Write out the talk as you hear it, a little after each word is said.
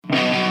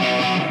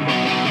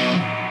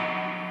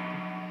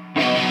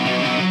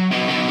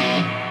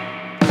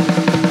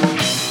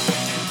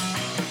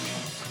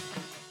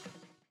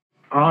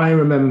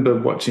remember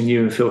watching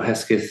you and Phil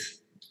Hesketh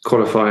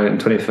qualify in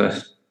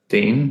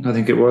 2015, I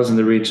think it was, in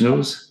the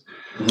regionals.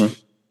 Mm-hmm.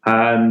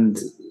 And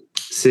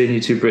seeing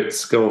you two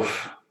Brits go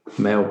off,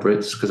 male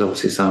Brits, because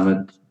obviously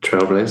Simon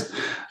trailblazed,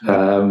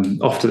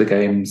 off to the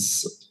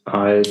games,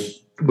 I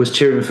was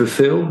cheering for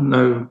Phil.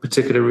 No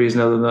particular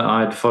reason other than that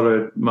I'd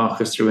followed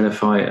Marcus through in a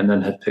fight and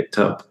then had picked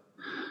up.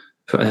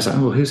 I was like,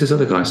 oh, who's this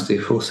other guy,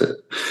 Steve Fawcett?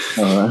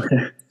 Oh,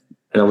 okay.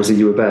 And obviously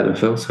you were better than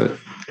Phil, so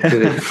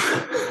clearly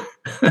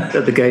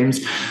at the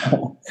games.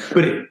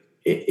 But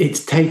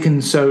it's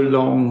taken so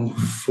long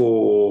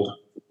for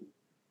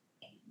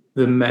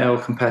the male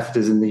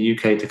competitors in the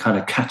UK to kind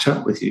of catch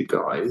up with you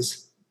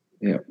guys.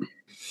 Yeah.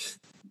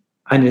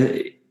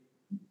 And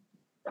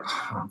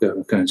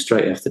I'm going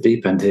straight off the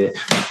deep end here.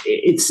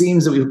 It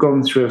seems that we've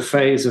gone through a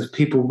phase of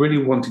people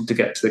really wanting to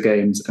get to the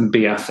games and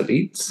be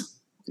athletes.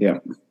 Yeah.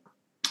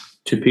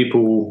 To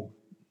people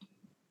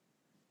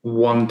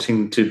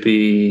wanting to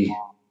be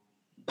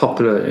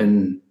popular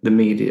in the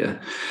media.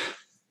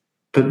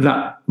 But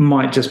that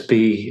might just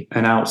be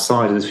an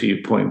outsider's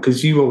viewpoint,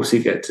 because you obviously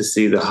get to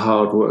see the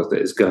hard work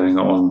that is going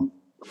on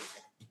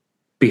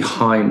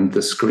behind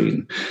the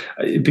screen.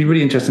 It'd be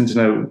really interesting to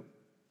know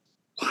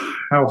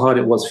how hard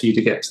it was for you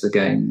to get to the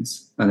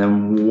games, and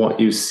then what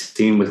you've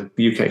seen with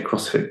UK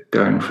CrossFit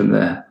going from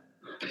there.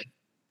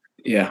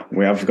 Yeah,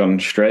 we have gone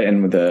straight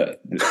in with the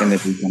deep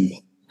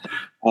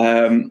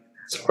end.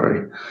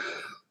 Sorry.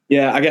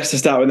 Yeah, I guess to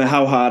start with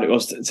how hard it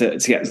was to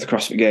get to the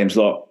CrossFit Games.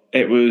 Look,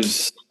 it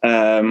was,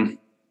 I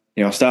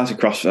started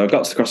CrossFit. I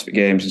got to the CrossFit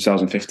Games in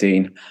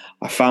 2015.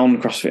 I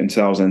found CrossFit in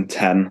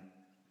 2010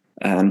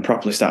 and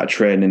properly started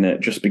training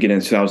it just beginning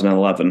in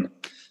 2011.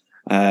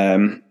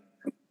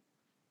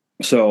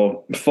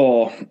 So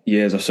 4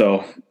 years or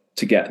so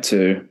to get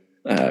to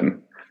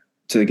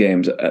the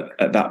games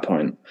at that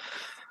point.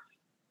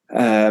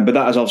 But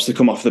that has obviously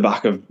come off the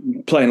back of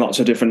playing lots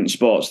of different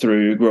sports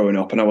through growing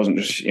up, and I wasn't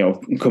just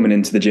coming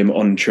into the gym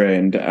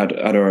untrained.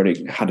 I'd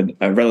already had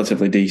a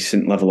relatively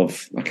decent level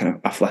of kind of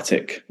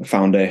athletic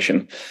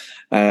foundation.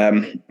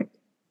 But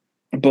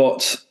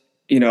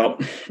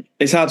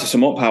it's hard to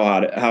sum up how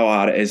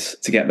hard it is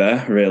to get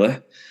there. Really,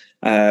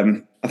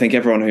 I think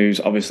everyone who's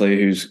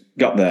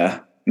got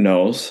there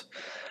knows.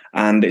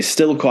 And it's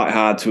still quite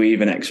hard to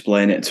even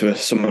explain it to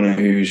someone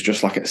who's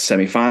just like at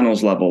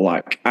semi-finals level,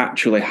 like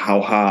actually how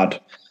hard,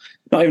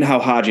 not even how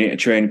hard you need to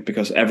train,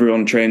 because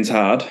everyone trains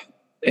hard.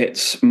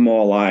 It's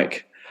more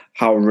like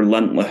how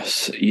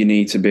relentless you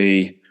need to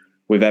be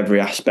with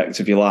every aspect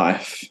of your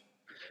life,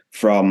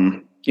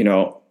 from,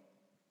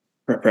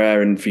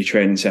 preparing for your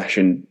training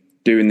session,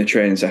 doing the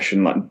training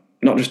session, like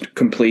not just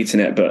completing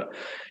it, but,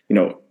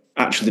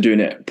 actually doing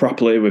it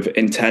properly with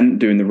intent,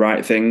 doing the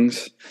right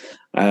things.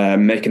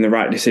 Making the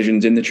right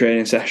decisions in the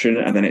training session,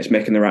 and then it's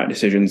making the right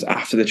decisions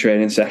after the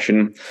training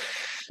session.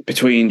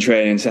 Between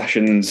training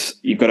sessions,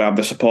 you've got to have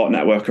the support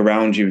network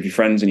around you with your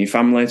friends and your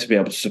family to be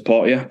able to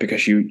support you,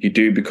 because you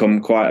do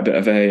become quite a bit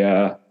of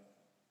a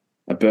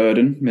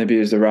burden, maybe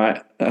is the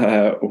right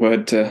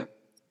word to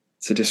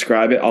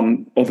describe it,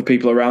 on other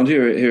people around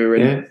you who are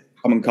in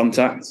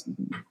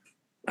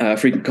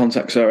frequent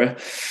contact, sorry.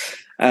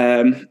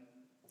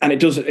 And it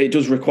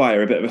does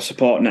require a bit of a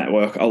support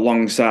network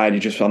alongside you,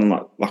 just on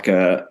like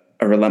a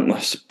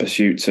relentless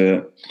pursuit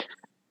to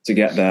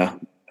get there.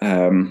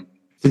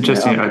 It's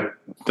interesting. I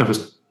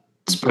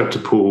spoke to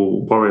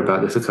Paul Worry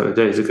about this a couple of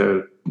days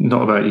ago,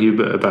 not about you,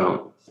 but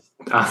about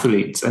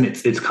athletes. And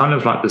it's kind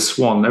of like the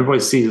swan. Everybody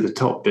sees the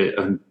top bit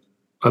and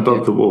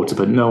above the water,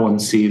 but no one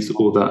sees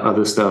all that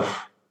other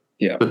stuff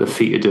that the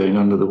feet are doing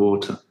under the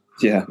water.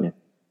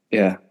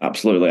 Yeah,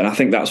 absolutely. And I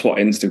think that's what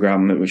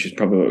Instagram, which is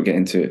probably what we'll get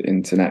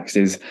into next,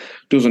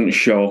 doesn't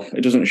show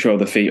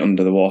the feet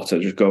under the water.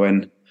 Just go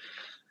in,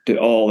 do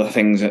all the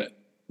things that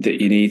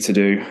you need to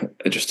do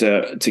just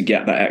to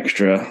get that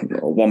extra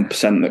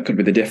 1% that could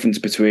be the difference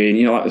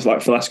between, like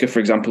Valeska, for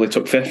example, he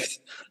took 5th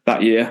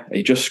that year.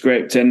 He just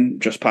scraped in,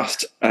 just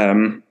past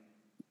Philip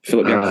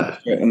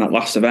in that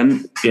last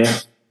event. Yeah.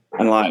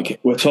 And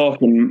we're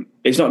talking,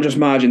 it's not just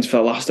margins for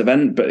the last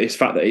event, but it's the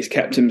fact that he's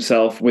kept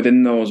himself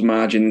within those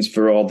margins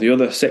for all the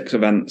other 6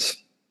 events,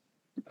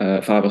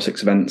 5 or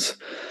 6 events.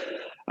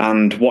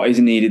 And what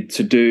he's needed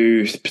to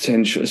do,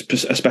 potentially,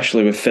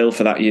 especially with Phil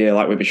for that year,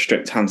 with his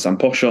strict handstand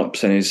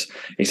push-ups and his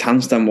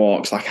handstand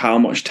walks, how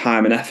much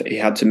time and effort he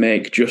had to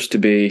make just to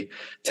be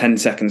 10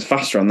 seconds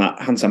faster on that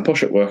handstand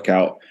push-up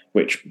workout,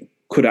 which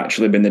could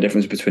actually have been the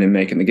difference between him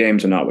making the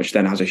games or not, which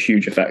then has a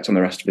huge effect on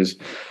the rest of his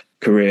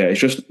career. It's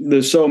just,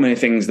 there's so many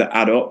things that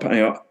add up.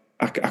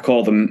 I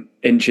call them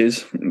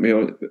inches, and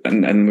we're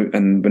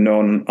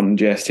known on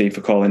JST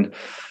for calling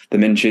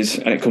them inches,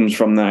 and it comes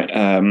from that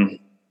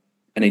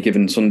Any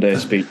Given Sunday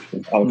speech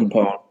of Al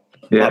Capone.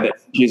 The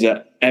inches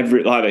are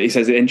he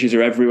says the inches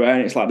are everywhere,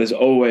 and it's there's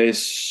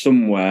always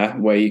somewhere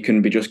where you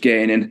can be just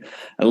gaining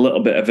a little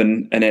bit of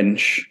an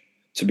inch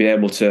to be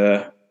able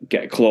to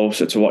get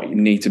closer to what you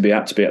need to be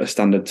at the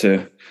standard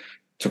to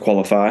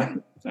qualify.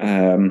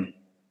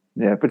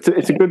 But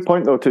it's a good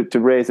point though to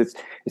raise.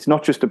 It's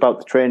not just about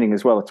the training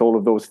as well. It's all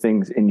of those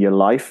things in your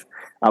life.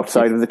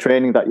 outside of the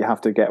training that you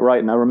have to get right.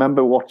 And I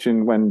remember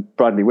watching when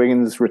Bradley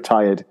Wiggins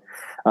retired,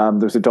 there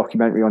was a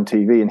documentary on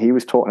TV, and he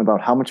was talking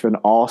about how much of an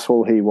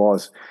arsehole he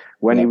was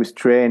when he was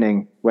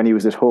training, when he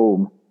was at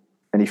home,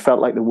 and he felt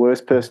like the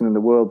worst person in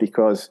the world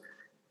because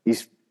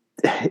his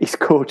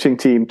coaching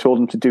team told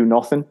him to do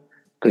nothing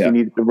because he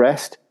needed the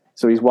rest.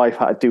 So his wife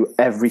had to do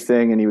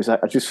everything, and he was like,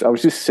 I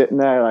was just sitting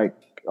there like,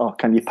 oh,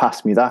 can you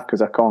pass me that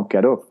because I can't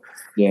get up?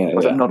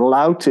 Because I'm not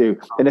allowed to.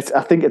 And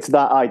I think it's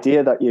that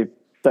idea that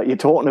you're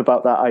talking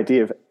about, that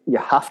idea of you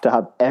have to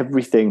have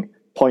everything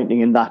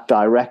pointing in that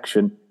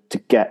direction to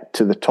get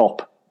to the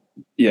top.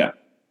 Yeah,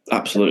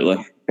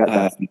 absolutely.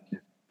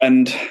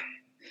 And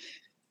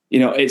you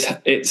know,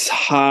 it's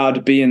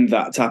hard being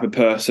that type of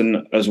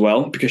person as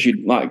well, because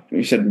you, like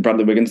you said,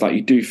 Bradley Wiggins, like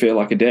you do feel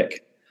like a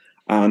dick,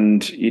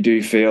 and you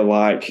do feel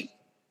like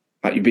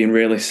you're being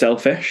really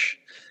selfish.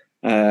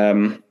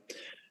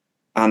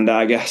 And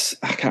I guess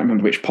I can't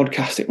remember which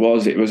podcast it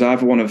was. It was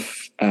either one of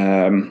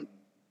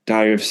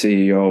Diary of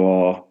CEO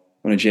or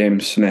one of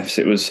James Smith's.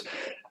 It was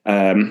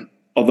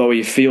although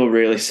you feel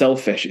really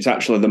selfish, it's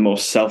actually the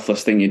most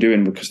selfless thing you're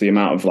doing, because the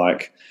amount of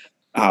like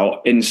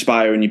how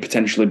inspiring you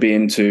potentially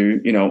being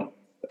to, you know,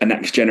 a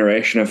next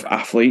generation of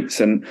athletes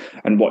and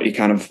what you're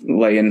kind of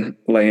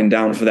laying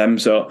down for them.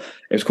 So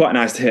it was quite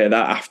nice to hear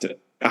that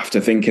after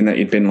thinking that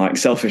you'd been like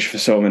selfish for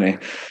so many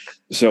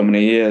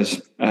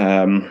years.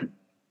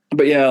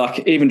 But yeah,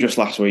 like even just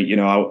last week, you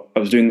know, I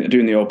was doing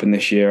the Open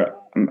this year.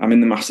 I'm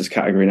in the Masters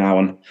category now,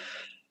 and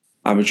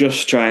I was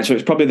just trying. So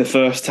it's probably the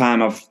first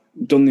time I've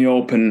done the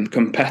Open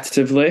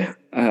competitively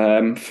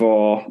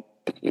for,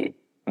 I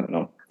don't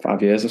know,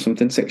 5 years or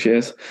something, 6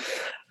 years.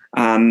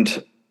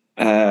 And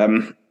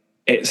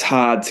it's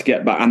hard to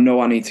get back. I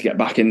know I need to get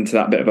back into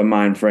that bit of a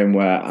mind frame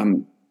where I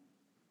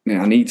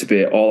need to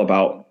be all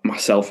about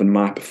myself and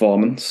my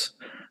performance.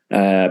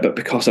 But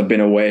because I've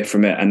been away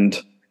from it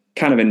and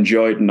kind of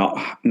enjoyed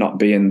not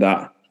being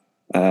that,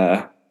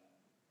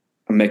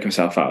 I'm making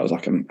myself out as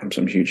like I'm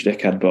some huge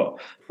dickhead, but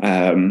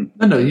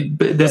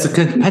but there's a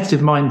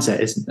competitive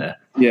mindset, isn't there?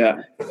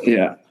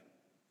 Yeah.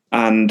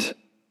 And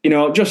you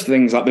know, just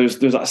things like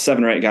there's like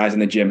 7 or 8 guys in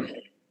the gym,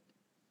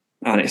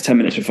 and it's 10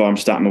 minutes before I'm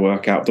starting my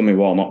workout, done my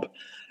warm up,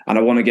 and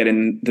I want to get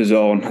in the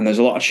zone. And there's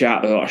a lot of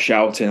chat, there's a lot of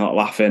shouting, a lot of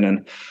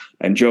laughing,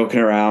 and joking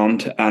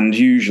around. And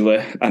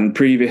usually, and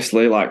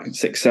previously, like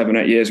 6, 7,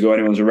 8 years ago,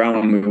 anyone's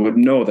around me would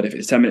know that if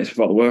it's 10 minutes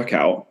before the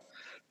workout,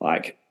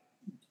 like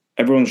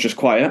everyone's just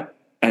quiet,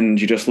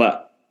 and you just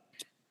let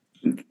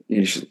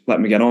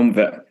me get on with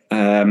it.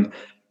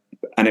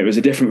 And it was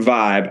a different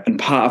vibe, and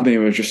part of me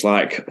was just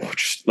like, oh,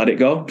 just let it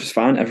go, just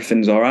fine,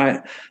 everything's all right.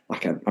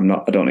 Like I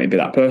don't need to be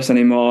that person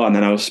anymore. And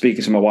then I was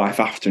speaking to my wife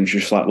after, and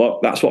she's just like,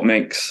 look, that's what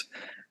makes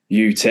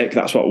you tick.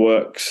 That's what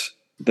works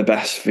the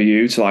best for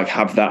you, to like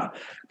have that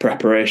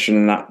preparation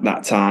and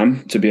that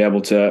time to be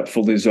able to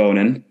fully zone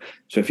in.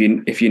 So if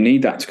you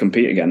need that to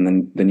compete again,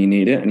 then you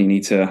need it, and you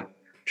need to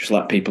just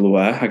let people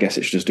aware. I guess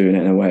it's just doing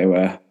it in a way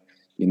where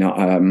you're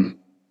not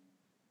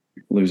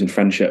losing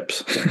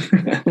friendships.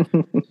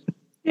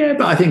 Yeah,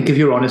 but I think if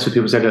you're honest with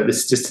people, say, look,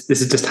 this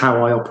is just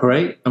how I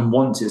operate, and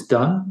once it's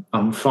done,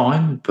 I'm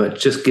fine. But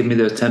just give me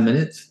those 10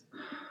 minutes.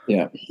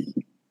 Yeah,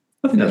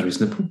 I think that's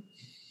reasonable.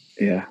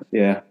 Yeah.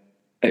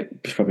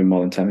 It's probably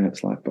more than 10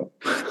 minutes, like, but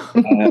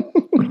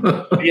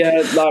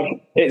yeah,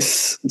 like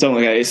it's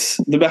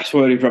the best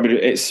word.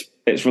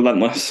 It's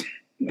relentless,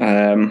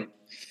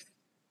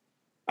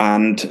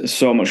 and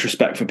so much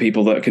respect for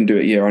people that can do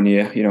it year on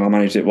year. You know, I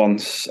managed it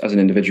once as an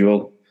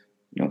individual.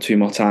 You know, 2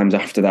 more times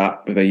after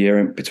that with a year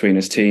in between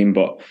his team.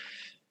 But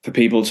for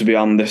people to be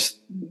on the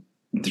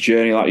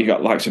journey, like you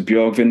got likes of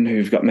Bjorgvin,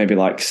 who've got maybe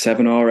like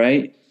 7 or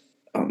 8,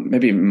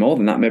 maybe even more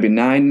than that, maybe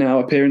 9 now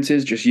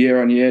appearances, just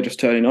year on year, just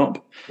turning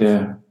up.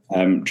 Yeah.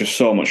 Just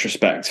so much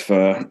respect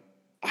for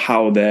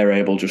how they're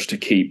able just to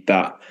keep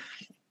that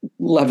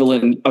level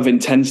of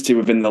intensity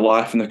within the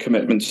life and the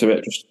commitment to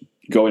it, just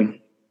going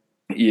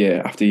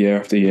year after year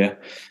after year.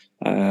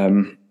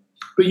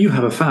 But you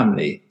have a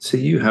family, so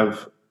you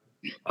have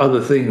other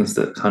things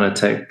that kind of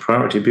take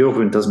priority.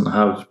 Bjorgvin doesn't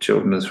have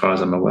children, as far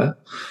as I'm aware.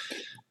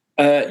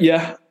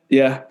 Yeah.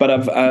 But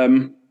I've,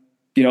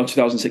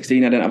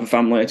 2016 I didn't have a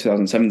family.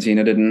 2017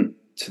 I didn't.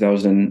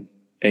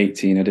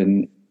 2018 I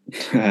didn't.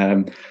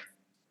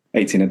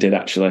 18 I did,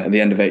 actually. At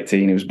the end of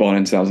 18, he was born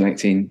in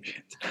 2018.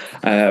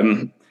 Yeah,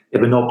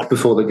 but not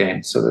before the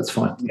game, so that's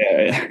fine.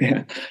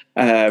 Yeah.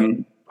 I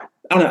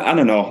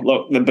don't know.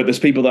 Look, but there's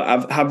people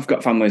that have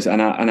got families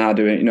and are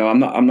doing. You know,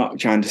 I'm not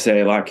trying to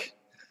say like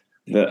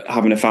that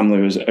having a family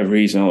was a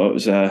reason, or it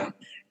was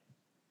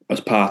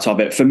as part of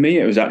it. For me,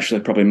 it was actually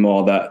probably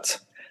more that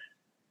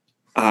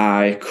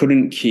I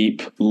couldn't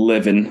keep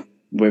living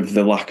with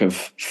the lack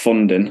of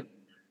funding.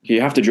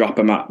 You have to drop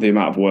the amount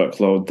of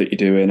workload that you're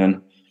doing,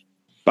 and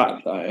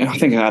but I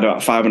think I had about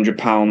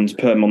 £500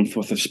 per month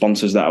worth of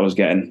sponsors that I was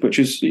getting, which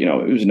is, you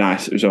know, it was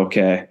nice, it was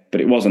okay,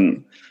 but it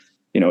wasn't,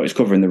 you know, it's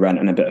covering the rent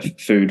and a bit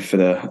of food for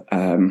the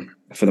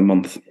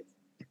month.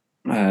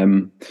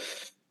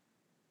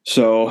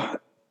 So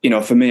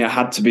for me, I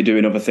had to be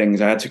doing other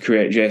things. I had to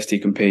create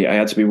JST Compete. I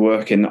had to be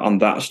working on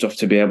that stuff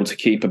to be able to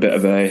keep a bit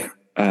of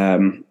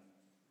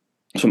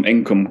some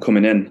income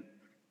coming in.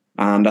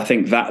 And I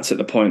think that's at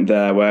the point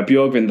there where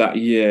Björgvin that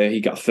year,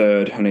 he got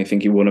third, and I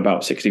think he won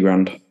about 60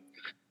 grand.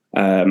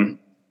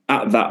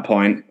 At that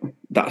point,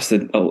 that's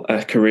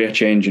a career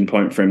changing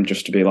point for him,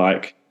 just to be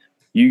like,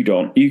 you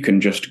can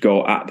just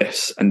go at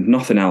this and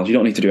nothing else. You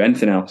don't need to do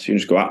anything else. You can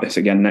just go at this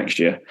again next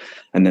year.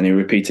 And then he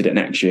repeated it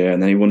next year,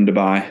 and then he won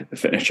Dubai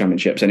Fitness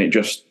Championships, and it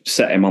just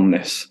set him on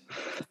this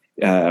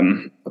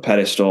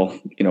pedestal,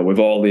 with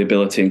all the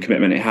ability and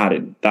commitment he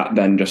had. That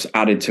then just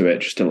added to it,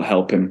 just to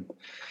help him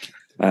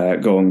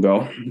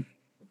go.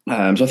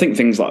 So I think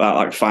things like that,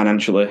 like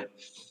financially,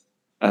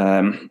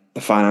 the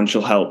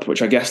financial help,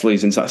 which I guess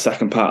leads into that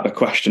second part of the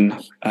question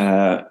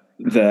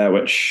there,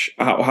 which,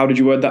 how did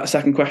you word that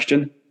second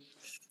question?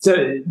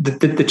 So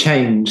the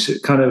change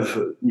kind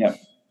of,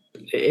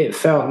 it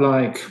felt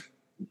like,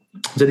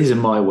 so these are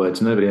my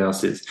words, nobody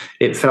else's.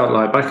 It felt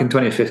like back in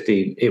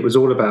 2015, it was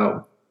all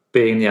about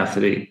being the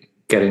athlete,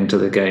 getting to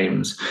the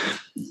games.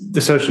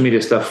 The social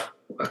media stuff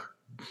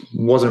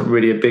wasn't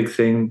really a big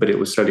thing, but it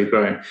was slowly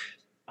growing.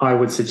 I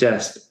would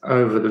suggest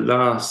over the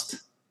last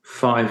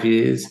 5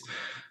 years,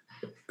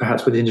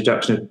 perhaps with the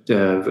introduction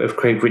of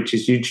Craig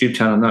Ritchie's YouTube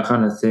channel and that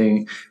kind of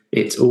thing,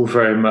 it's all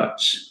very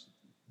much,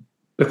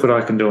 look what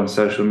I can do on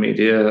social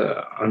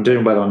media. I'm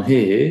doing well on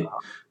here.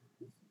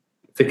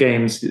 The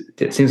games,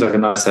 it seems like a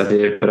nice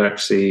idea, but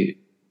actually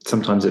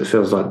sometimes it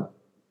feels like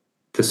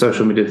the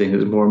social media thing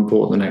is more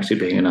important than actually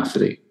being an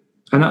athlete.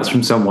 And that's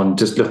from someone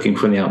just looking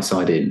from the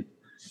outside in.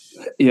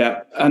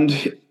 Yeah, and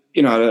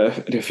I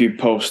did a few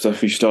posts, a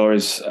few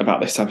stories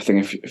about this type of thing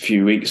a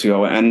few weeks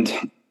ago, and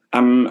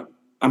I'm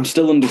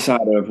still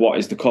undecided of what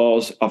is the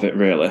cause of it,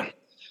 really.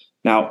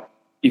 Now,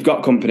 you've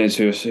got companies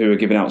who are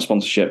giving out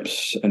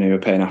sponsorships and who are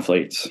paying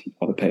athletes,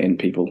 or they're paying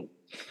people.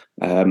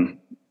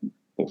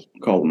 We'll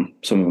call them,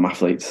 some of them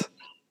athletes.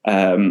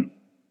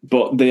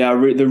 But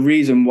the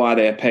reason why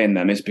they are paying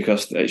them is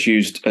because it's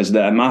used as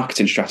their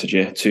marketing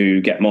strategy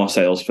to get more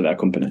sales for their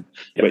company,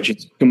 which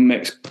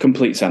makes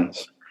complete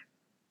sense.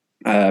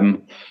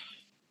 And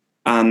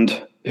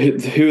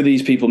who are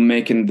these people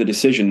making the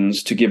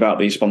decisions to give out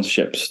these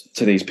sponsorships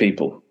to these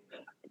people?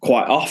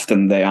 Quite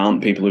often they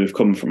aren't people who've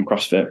come from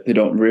CrossFit. They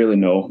don't really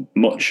know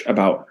much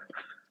about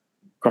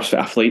CrossFit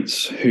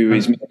athletes who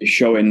is maybe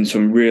showing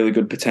some really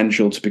good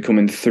potential to be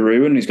coming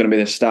through and he's going to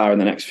be the star in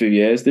the next few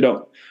years. They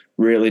don't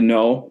really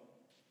know,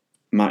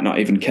 might not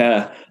even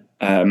care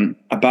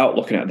about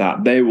looking at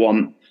that. They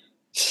want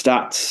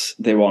stats,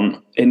 they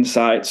want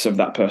insights of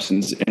that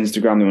person's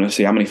Instagram. They want to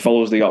see how many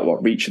followers they got,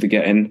 what reach are they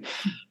getting,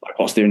 like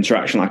what's their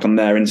interaction like on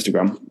their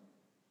Instagram.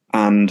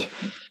 And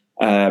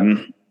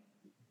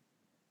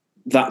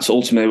that's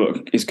ultimately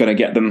what is going to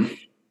get them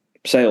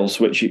sales,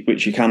 which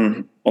you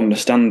can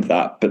understand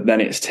that. But then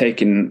it's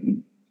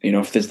taking,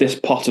 if there's this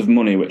pot of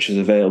money which is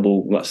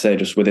available, let's say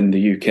just within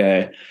the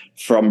UK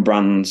from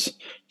brands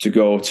to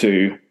go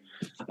to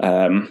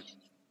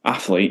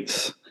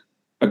athletes,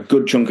 a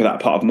good chunk of that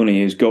pot of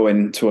money is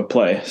going to a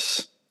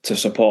place to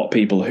support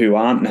people who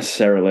don't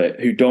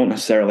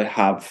necessarily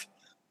have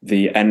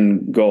the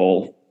end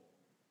goal,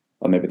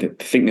 or maybe they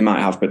think they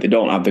might have, but they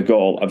don't have the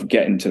goal of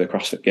getting to the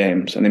CrossFit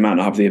Games, and they might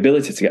not have the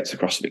ability to get to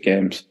the CrossFit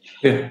Games.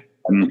 Yeah.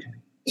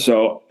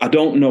 So I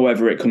don't know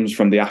whether it comes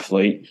from the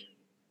athlete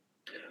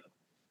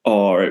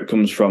or it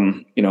comes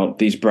from,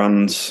 these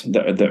brands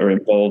that are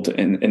involved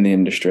in the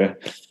industry.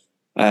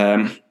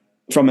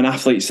 From an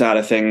athlete side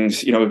of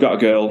things, we've got a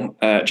girl,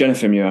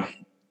 Jennifer Muir,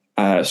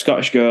 a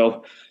Scottish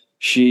girl.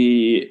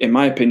 She, in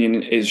my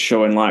opinion, is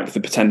showing like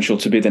the potential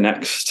to be the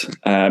next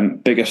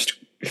biggest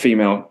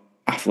female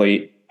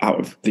athlete out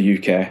of the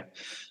UK.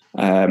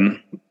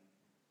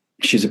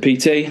 She's a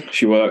PT.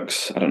 She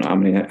works, I don't know how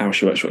many hours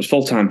she works. She works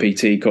full-time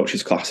PT,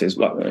 coaches classes,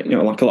 like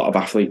a lot of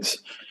athletes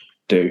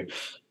do.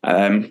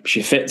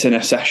 She fits in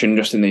a session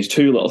just in these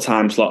 2 little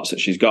time slots that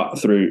she's got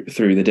through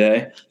the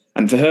day.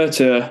 And for her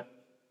to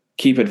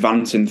keep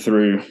advancing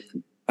through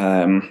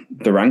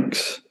the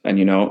ranks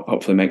and,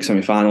 hopefully make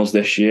semi-finals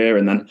this year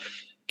and then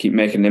keep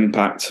making an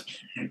impact,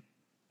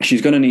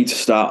 she's going to need to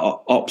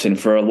start opting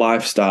for a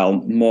lifestyle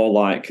more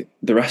like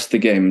the rest of the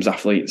games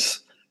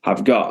athletes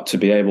have got to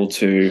be able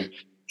to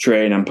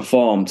train and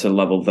perform to the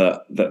level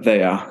that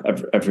they are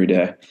every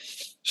day.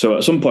 So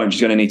at some point,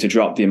 she's going to need to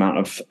drop the amount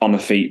of on her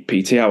feet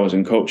PT hours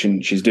and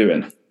coaching she's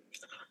doing.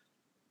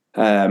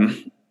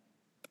 And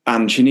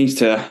she needs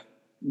to,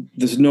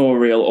 there's no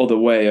real other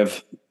way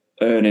of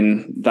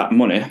earning that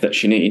money that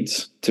she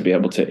needs to be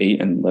able to eat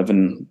and live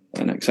and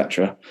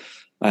etc.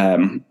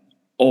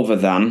 Other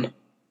than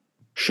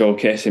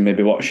showcasing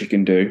maybe what she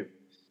can do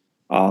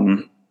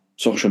on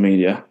social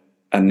media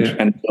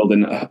and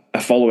building a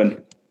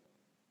following.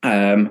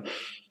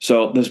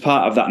 So there's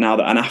part of that now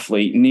that an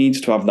athlete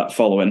needs to have that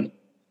following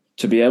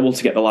to be able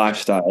to get the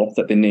lifestyle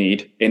that they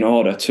need in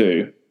order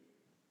to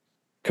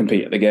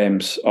compete at the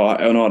games,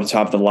 or in order to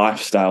have the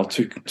lifestyle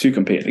to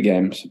compete at the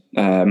games.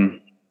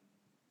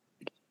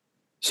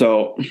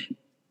 So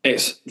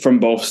it's from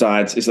both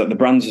sides, is that the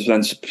brands are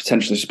then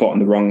potentially supporting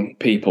the wrong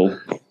people,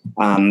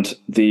 and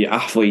the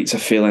athletes are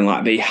feeling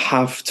like they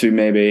have to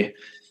maybe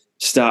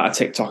start a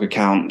TikTok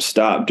account,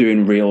 start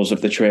doing reels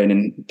of the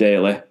training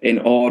daily in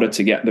order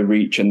to get the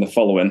reach and the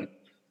following,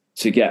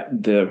 to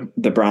get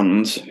the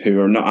brands who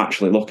are not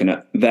actually looking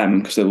at them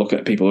because they're looking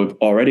at people who've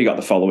already got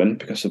the following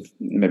because of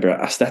maybe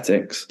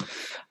aesthetics.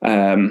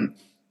 And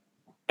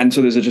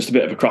so there's just a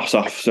bit of a cross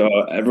off. So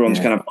everyone's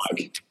kind of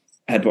like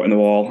headbutting the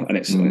wall, and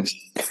it's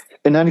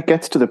and then it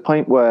gets to the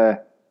point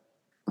where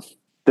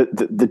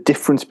the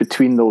difference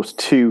between those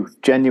two,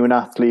 genuine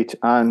athlete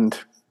and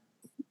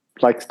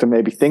likes to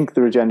maybe think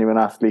they're a genuine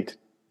athlete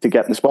to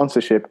get the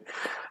sponsorship,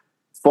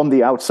 from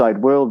the outside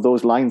world,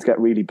 those lines get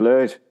really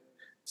blurred.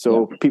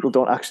 So people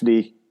don't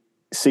actually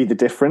see the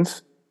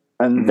difference.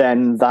 And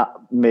then that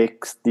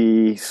makes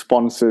the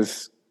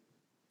sponsors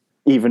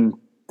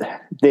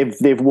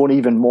they've won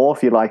even more,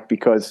 if you like,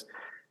 because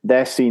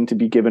they're seen to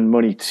be giving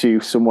money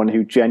to someone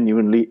who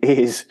genuinely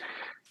is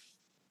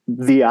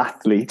the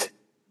athlete.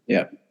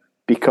 Yeah.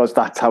 Because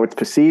that's how it's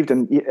perceived.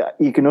 And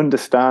you can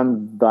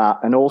understand that.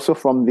 And also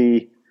from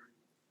the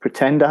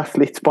pretend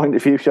athlete's point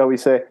of view, shall we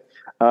say,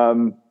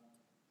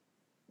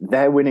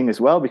 they're winning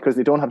as well because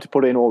they don't have to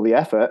put in all the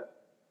effort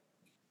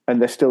and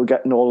they're still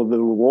getting all of the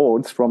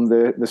rewards from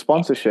the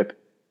sponsorship.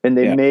 And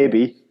they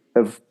maybe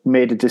have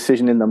made a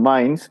decision in their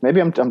minds. Maybe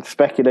I'm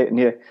speculating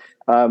here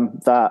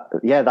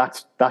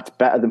that's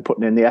better than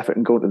putting in the effort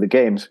and going to the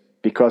games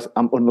because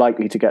I'm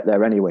unlikely to get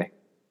there anyway.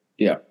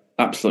 Yeah,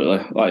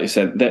 absolutely. Like you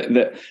said,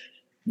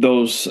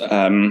 those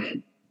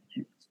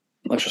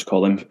let's just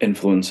call them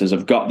influencers,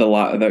 have got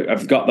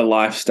the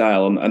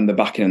lifestyle and the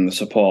backing and the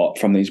support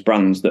from these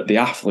brands that the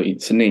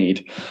athletes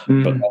need,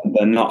 but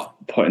they're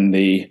not putting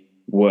the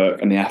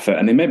work and the effort,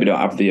 and they maybe don't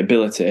have the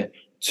ability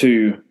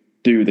to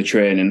do the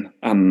training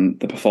and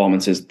the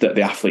performances that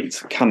the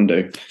athletes can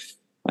do.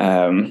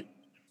 And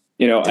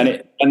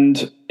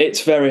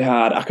it's very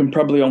hard. I can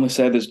probably only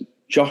say there's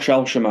Josh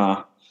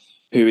Alshamar,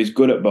 who is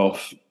good at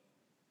both.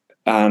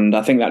 And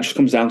I think that just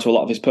comes down to a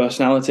lot of his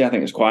personality. I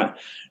think it's quite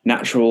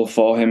natural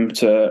for him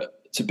to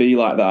be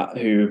like that,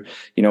 who,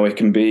 he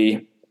can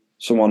be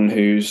someone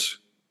who's,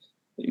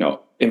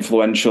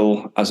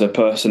 influential as a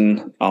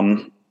person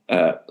on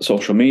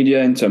social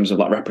media in terms of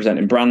like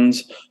representing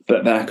brands,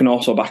 but then I can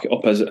also back it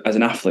up as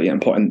an athlete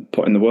and put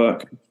in the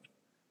work.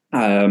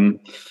 I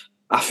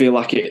feel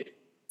like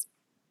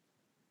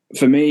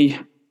for me,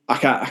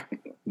 I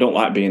don't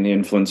like being the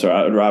influencer.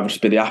 I would rather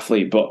just be the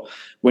athlete. But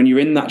when you're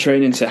in that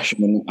training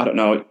session, and I don't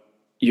know,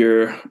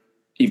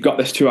 you've got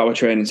this 2-hour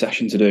training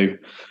session to do,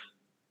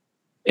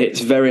 it's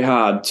very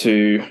hard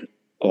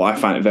I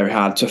find it very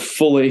hard to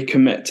fully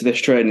commit to this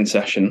training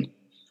session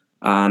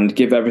and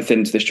give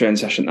everything to this training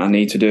session I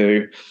need to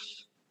do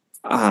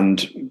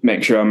and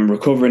make sure I'm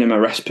recovering in my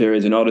rest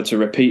periods in order to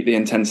repeat the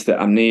intensity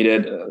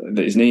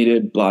that is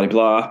needed, blah,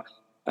 blah,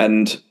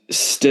 and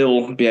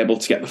still be able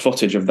to get the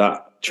footage of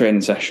that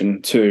training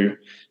session to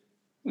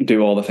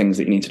do all the things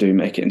that you need to do,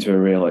 make it into a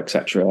reel,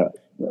 etc.,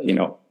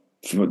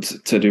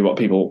 to do what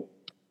people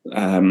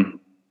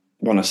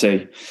want to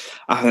see.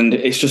 And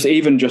it's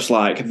just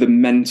like the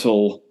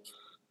mental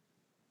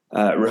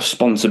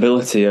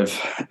responsibility of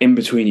in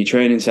between your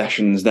training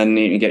sessions, then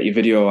needing to get your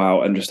video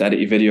out and just edit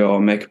your video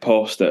and make a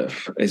post that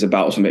is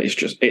about something.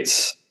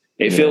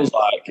 It feels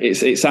like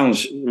it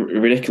sounds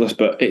ridiculous,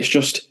 but it's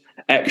just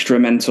extra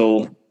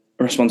mental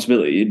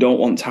responsibility you don't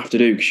want to have to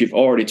do because you've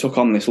already took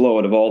on this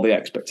load of all the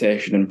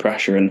expectation and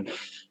pressure and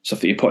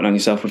stuff that you're putting on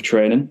yourself with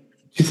training.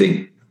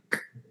 Do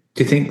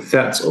you think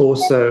that's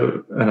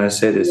also, and I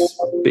say this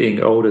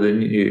being older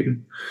than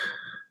you,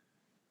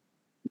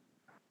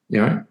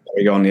 right?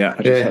 There you go on, yeah.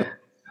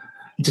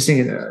 Just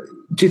thinking,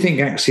 do you think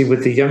actually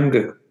with the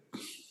younger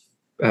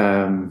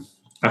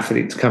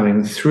athletes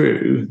coming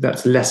through,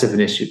 that's less of an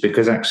issue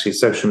because actually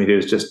social media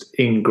is just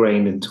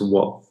ingrained into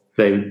what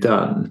they've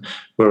done,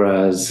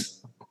 whereas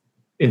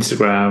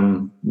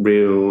Instagram,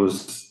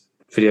 Reels,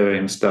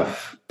 videoing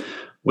stuff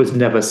was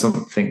never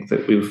something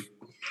that we've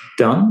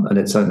done, and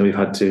it's something we've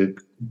had to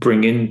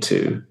bring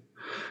into.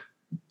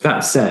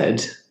 That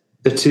said,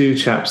 the two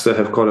chaps that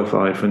have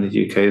qualified from the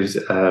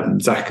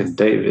UK, Zach and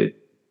David,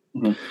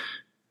 I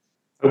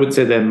would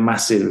say they're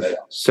massive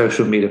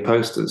social media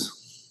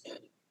posters.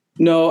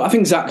 No, I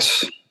think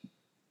Zach's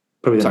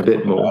probably a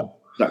bit more.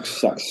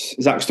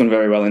 Zach's done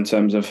very well in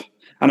terms of,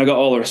 and I got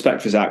all the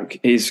respect for Zach.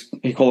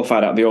 He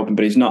qualified out of the Open,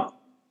 but he's not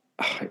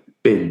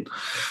been,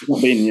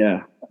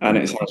 yeah. And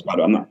it sounds bad.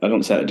 I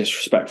don't say it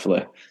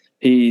disrespectfully.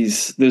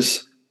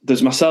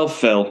 There's myself,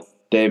 Phil,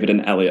 David,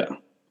 and Elliot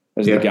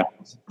as the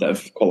guys that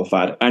have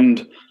qualified,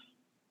 and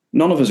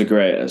none of us are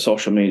great at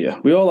social media.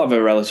 We all have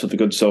a relatively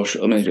good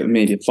social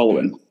media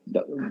following,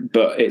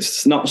 but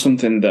it's not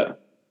something that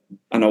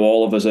I know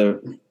all of us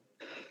are.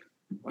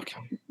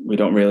 We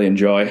don't really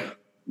enjoy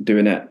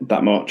doing it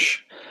that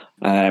much.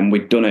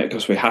 We've done it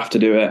because we have to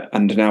do it,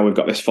 and now we've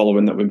got this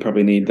following that we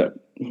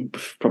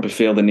probably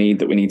feel the need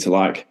that we need to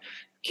like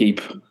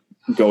keep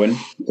going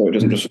so it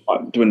doesn't just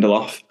like dwindle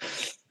off.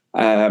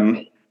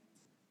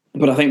 But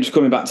But I think just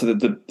coming back to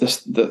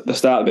the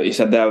start of it, you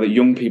said there that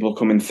young people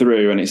coming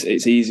through and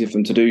it's easy for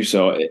them to do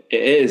so. It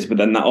is, but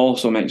then that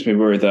also makes me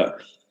worry that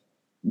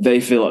they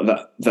feel like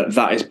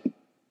that is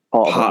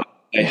part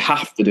they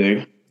have to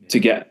do to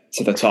get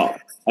to the top.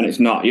 And it's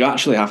not. You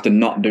actually have to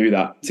not do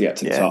that to get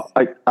to the top.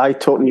 I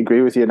totally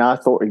agree with you. And I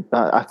thought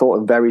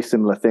a very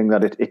similar thing,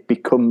 that it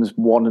becomes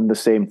one and the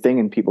same thing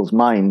in people's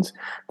minds,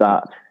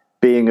 that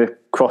being a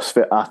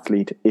CrossFit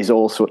athlete is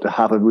also to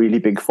have a really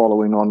big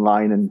following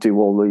online and do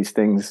all these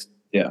things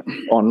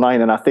online.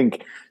 And I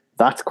think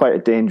that's quite a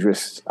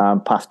dangerous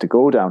path to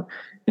go down.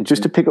 And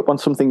just to pick up on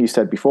something you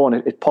said before,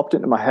 and it popped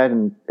into my head,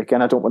 and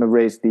again, I don't want to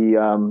raise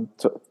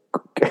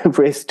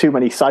raise too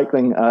many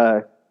cycling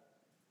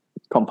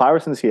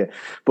comparisons here,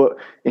 but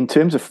in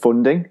terms of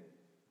funding,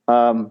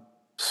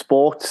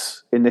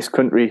 sports in this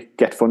country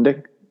get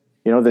funding.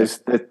 You know,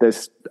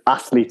 there's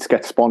athletes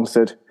get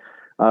sponsored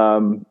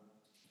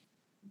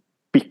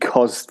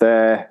because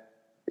they're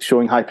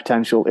showing high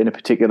potential in a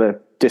particular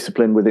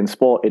discipline within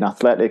sport, in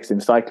athletics, in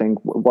cycling,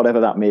 whatever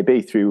that may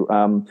be, through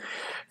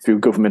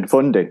government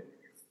funding.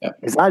 Yeah.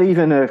 Is that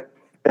even a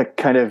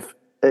kind of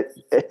a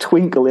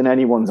twinkle in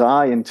anyone's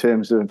eye in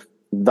terms of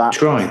that? You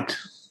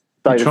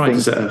tried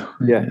to set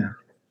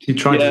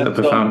up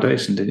a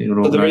foundation, didn't you? An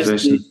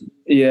organisation.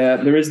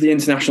 There is the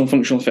International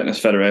Functional Fitness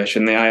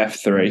Federation, the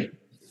IF3,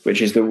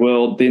 which is the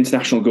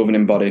international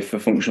governing body for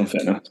functional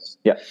fitness.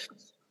 Yeah.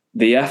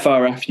 The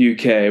FRF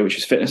UK, which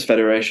is Fitness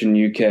Federation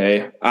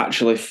UK,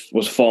 actually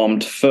was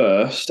formed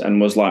first,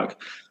 and was like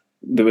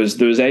there was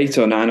 8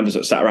 or 9 of us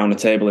that sat around a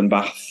table in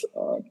Bath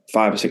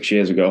 5 or 6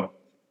 years ago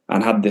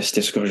and had this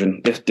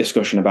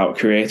discussion about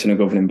creating a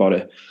governing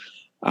body,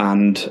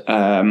 and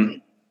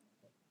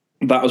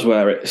that was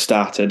where it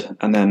started.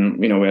 And then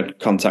we had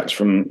contacts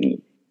from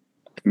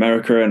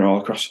America and all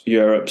across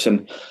Europe,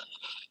 and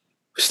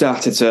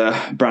started to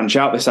branch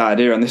out this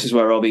idea, and this is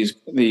where all these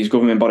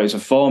governing bodies are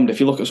formed. If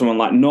you look at someone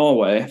like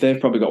Norway, they've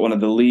probably got one of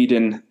the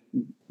leading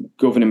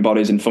governing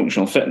bodies in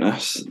functional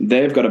fitness.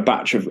 They've got a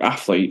batch of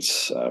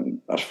athletes, I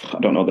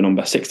don't know the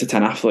number, 6 to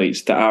 10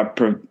 athletes that are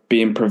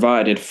being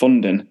provided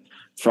funding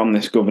from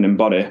this governing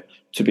body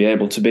to be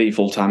able to be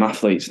full-time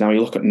athletes. Now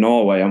you look at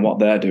Norway and what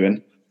they're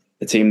doing,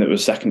 the team that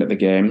was second at the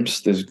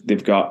games, they're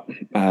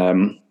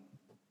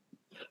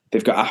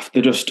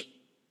just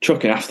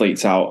chucking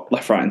athletes out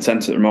left, right, and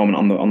centre at the moment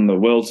on the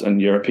world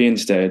and European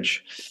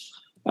stage,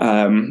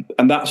 and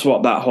that's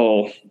what that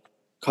whole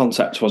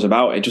concept was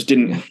about. It just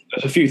didn't.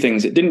 There's a few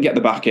things. It didn't get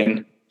the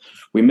backing.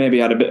 We maybe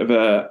had a bit of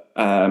a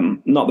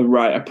not the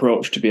right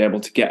approach to be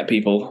able to get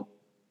people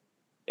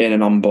in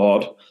and on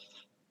board.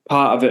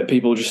 Part of it,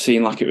 people just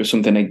seeing like it was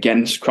something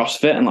against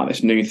CrossFit and like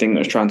this new thing that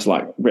was trying to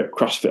like rip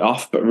CrossFit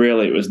off, but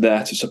really it was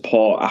there to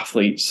support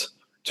athletes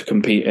to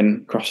compete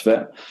in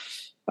CrossFit,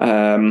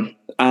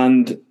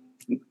 and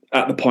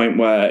at the point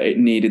where it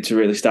needed to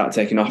really start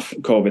taking off,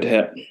 COVID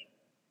hit,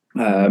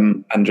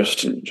 and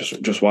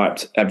just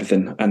wiped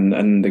everything.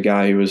 And the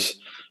guy who was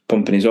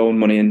pumping his own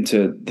money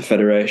into the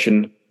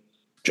federation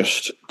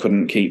just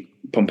couldn't keep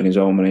pumping his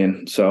own money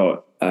in.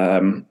 So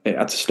it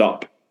had to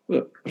stop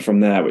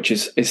from there, which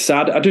is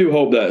sad. I do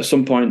hope that at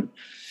some point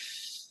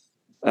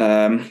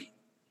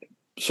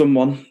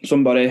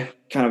somebody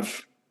kind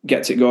of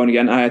gets it going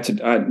again. I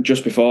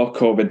just before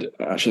COVID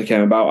actually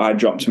came about, I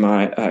dropped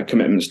my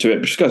commitments to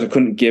it just because I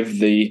couldn't give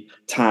the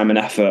time and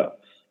effort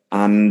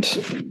and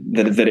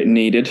that it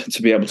needed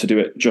to be able to do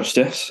it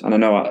justice. And I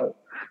know I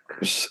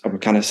was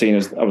kind of seen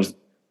as I was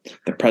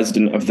the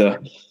president of the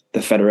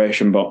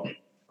federation, but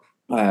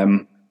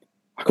I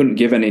couldn't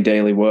give any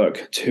daily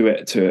work to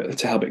it to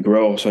help it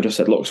grow. So I just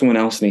said, look, someone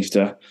else needs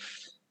to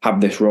have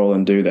this role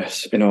and do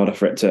this in order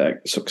for it to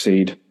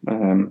succeed.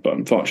 But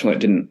unfortunately,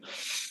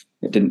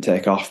 it didn't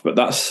take off. But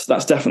that's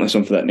definitely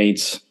something that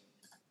needs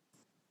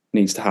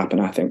to happen,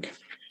 I think.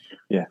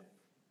 Yeah.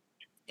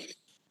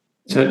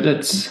 So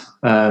let's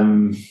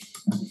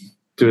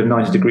do a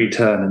 90-degree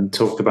turn and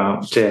talk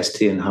about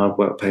JST and hard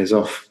work pays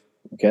off.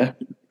 Okay.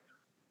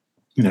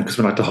 Because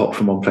we like to hop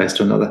from one place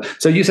to another.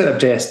 So you set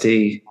up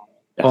JST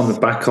on the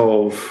back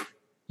of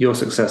your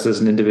success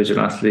as an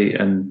individual athlete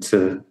and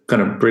to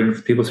kind of bring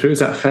people through. Is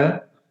that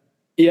fair?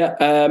 Yeah.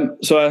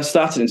 So I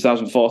started in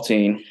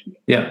 2014.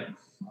 Yeah.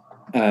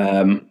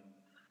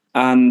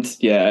 And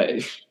yeah,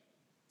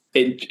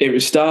 it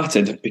was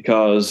started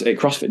because at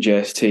CrossFit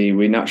JST,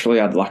 we naturally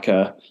had like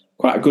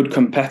quite a good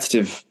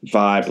competitive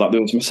vibe. Like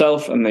there was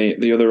myself and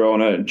the other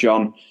owner,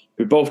 John,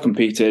 who both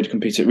competed at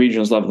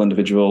regionals level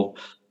individual,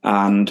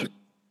 and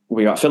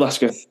we got Phil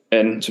Esketh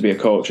in to be a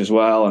coach as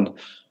well. And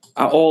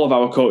all of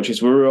our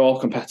coaches, we were all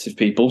competitive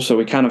people. So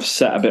we kind of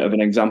set a bit of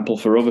an example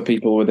for other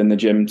people within the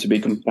gym to be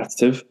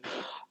competitive.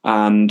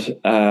 And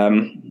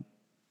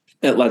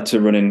it led to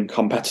running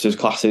competitors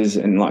classes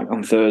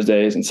on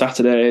Thursdays and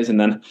Saturdays. And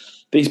then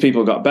these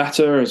people got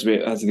better as they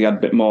had a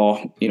bit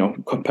more,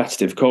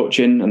 competitive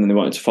coaching. And then they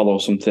wanted to follow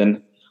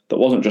something that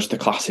wasn't just the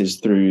classes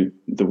through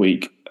the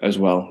week as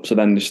well. So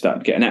then they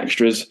started getting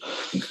extras.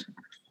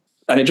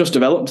 And it just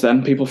developed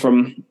then. People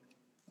from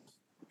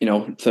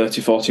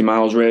 30, 40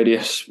 miles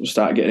radius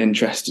started getting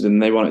interested,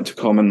 and they wanted to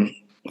come and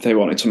they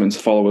wanted something to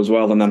follow as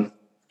well. And then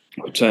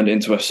we turned it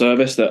into a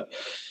service that,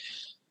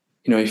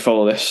 you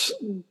follow this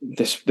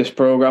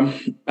program.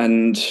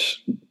 And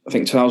I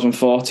think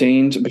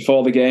 2014,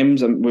 before the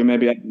games, and we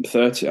maybe had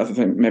 30. I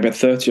think maybe had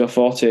 30 or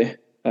 40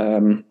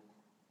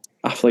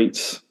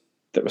 athletes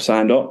that were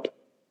signed up,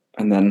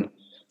 and that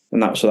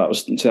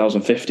was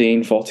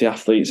 2015, 40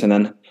 athletes, and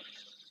then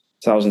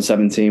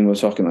 2017 we're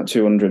talking like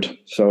 200.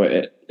 So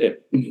it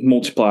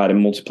multiplied,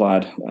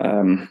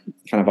 kind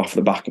of off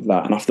the back of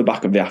that, and off the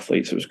back of the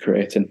athletes it was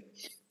creating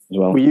as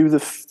well. Were you the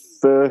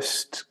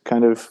first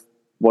kind of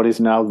what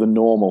is now the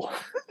normal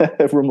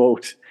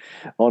remote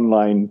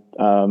online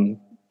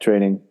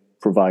training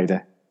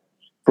program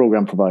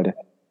provider?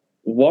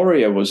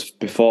 Warrior was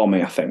before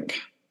me, I think.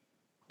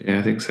 Yeah,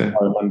 I think so. If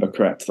I remember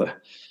correctly.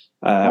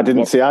 I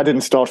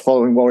didn't start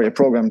following Warrior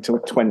program until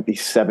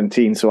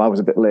 2017, so I was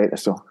a bit later.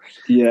 So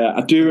yeah,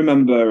 I do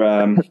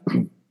remember.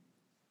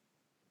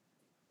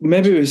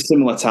 Maybe it was a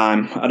similar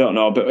time. I don't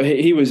know, but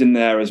he was in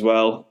there as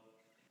well.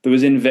 There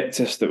was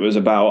Invictus that was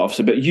about,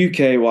 obviously, but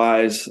UK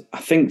wise, I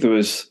think there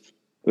was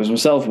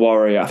myself,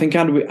 Warrior. I think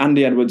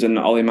Andy Edwards and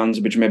Ollie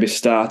Mansbridge maybe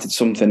started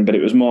something, but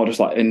it was more just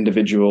like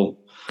individual.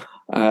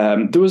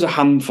 There was a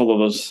handful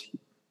of us,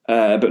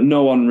 but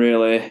no one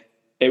really.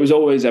 It was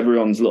always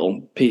everyone's little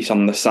piece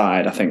on the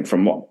side, I think,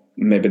 from what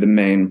maybe the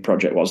main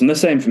project was. And the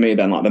same for me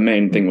then, like the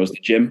main thing was the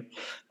gym,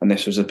 and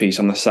this was a piece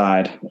on the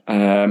side.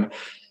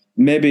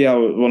 Maybe I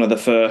was one of the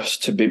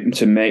first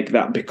to make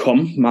that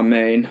become my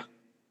main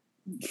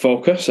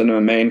focus and my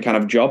main kind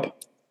of job.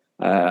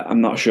 I'm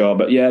not sure,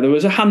 but yeah, there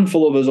was a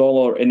handful of us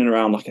all in and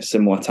around like a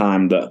similar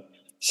time that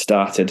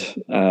started.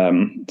 I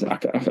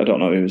don't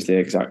know who was the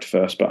exact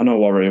first, but I know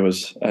Warrior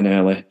was an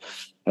early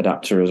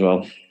adapter as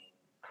well.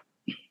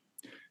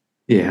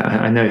 Yeah,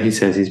 I know he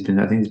says he's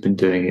been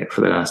doing it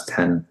for the last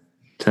 10,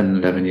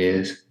 11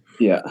 years.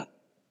 Yeah.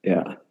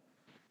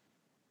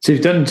 So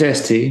you've done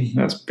JST,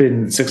 that's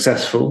been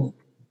successful.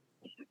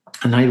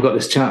 And now you've got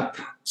this chap,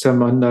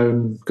 some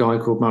unknown guy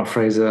called Mark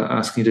Fraser,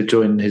 asking you to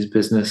join his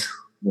business.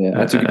 Yeah,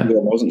 I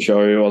wasn't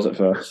sure who he was at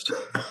first.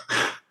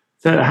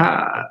 So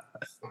I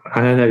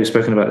know you've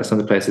spoken about this in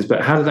other places,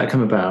 but how did that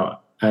come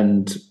about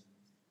and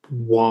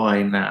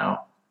why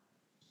now?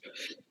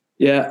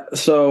 Yeah,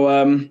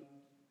 so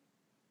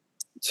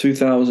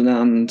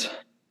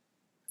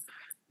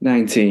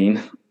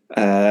 2019,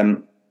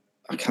 I'll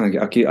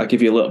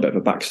give you a little bit of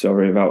a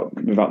backstory about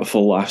the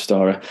full life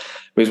story.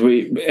 Because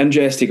we in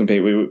JST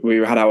Compete, we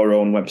had our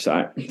own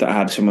website that I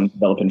had someone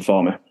developing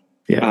for me.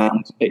 Yeah.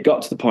 And it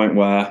got to the point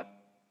where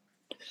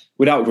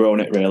we'd outgrown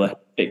it really.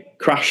 It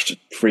crashed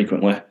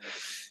frequently,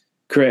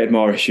 created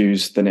more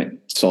issues than it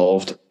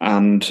solved,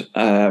 and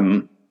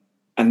I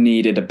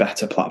needed a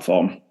better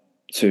platform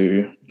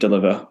to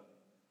deliver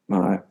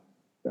my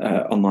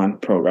online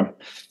program.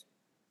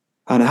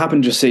 And I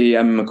happened to see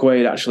Emma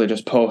McQuaid actually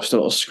just post a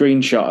little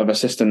screenshot of a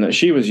system that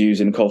she was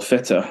using called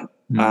Fitter.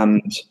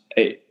 And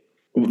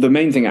the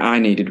main thing I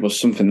needed was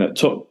something that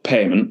took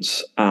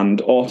payments and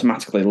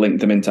automatically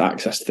linked them into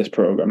access to this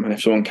program. And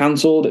if someone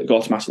cancelled, it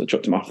automatically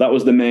chucked them off. That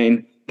was the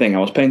main thing. I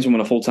was paying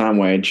someone a full-time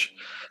wage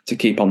to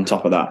keep on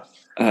top of that.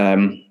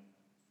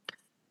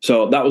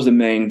 So that was the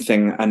main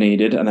thing I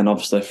needed. And then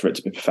obviously for it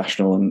to be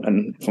professional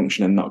and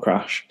functioning, not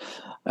crash.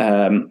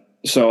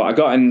 So I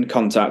got in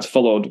contact,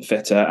 followed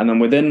Fitter, and then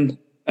within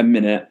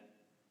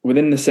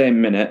the same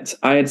minute,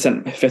 I had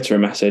sent Fitter a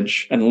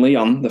message, and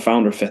Leon, the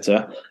founder of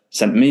Fitter,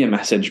 sent me a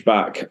message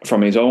back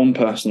from his own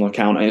personal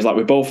account, and he's like,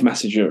 we both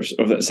messaged us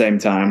at the same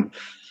time.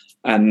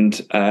 And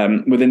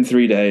within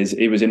 3 days,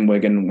 he was in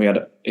Wigan.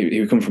 He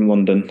would come from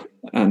London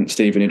and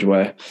Stevenage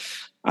way,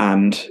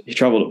 and he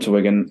travelled up to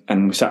Wigan,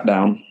 and we sat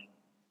down,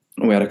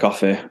 and we had a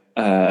coffee,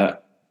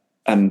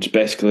 and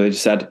basically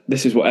just said,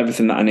 this is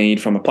everything that I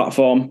need from a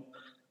platform.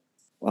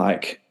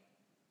 Like,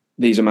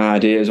 these are my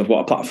ideas of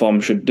what a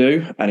platform should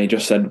do. And he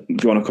just said, do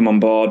you want to come on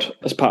board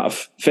as part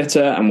of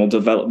Fitter, and we'll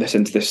develop this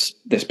into this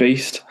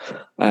beast,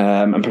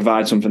 and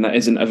provide something that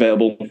isn't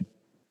available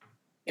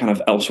kind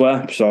of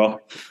elsewhere. So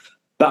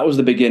that was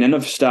the beginning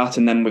of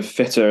starting then with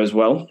Fitter as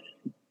well.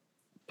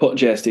 Put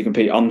JST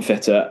Compete on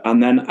Fitter.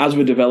 And then as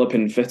we're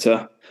developing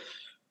Fitter,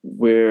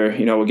 we're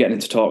getting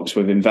into talks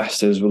with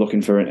investors. We're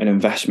looking for an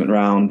investment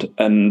round.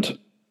 And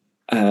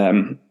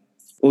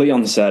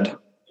Leon said,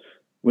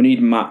 we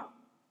need Matt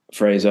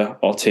Fraser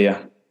or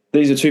Tia.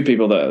 These are two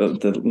people that are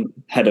the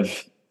head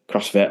of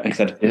CrossFit. And he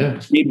said,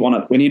 we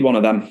need one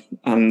of them.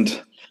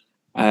 And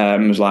I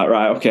was like,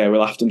 right, okay, we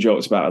laughed and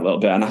joked about it a little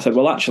bit. And I said,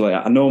 well, actually,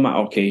 I know Matt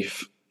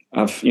O'Keefe.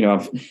 I've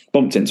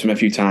bumped into him a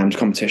few times,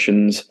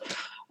 competitions.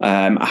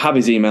 I have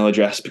his email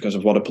address because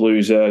of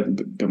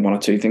Wodapalooza, been one or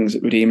two things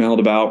that we'd emailed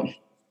about.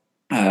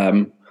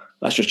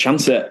 Let's just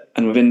chance it.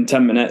 And within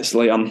 10 minutes,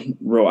 Leon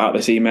wrote out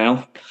this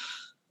email.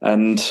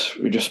 And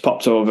we just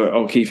popped over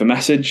O'Keefe a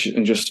message,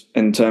 and just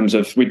in terms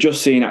of, we'd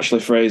just seen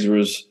actually Fraser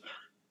was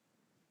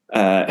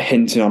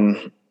hinting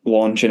on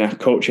launching a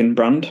coaching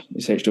brand,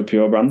 his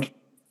H2PO brand.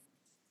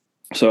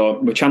 So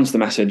we chanced the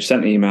message,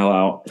 sent the email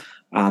out,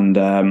 and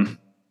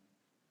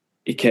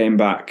he came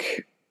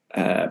back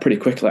pretty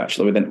quickly,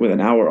 actually, within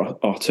an hour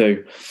or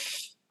two,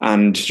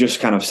 and just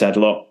kind of said,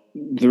 look,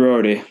 they're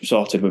already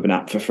sorted with an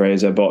app for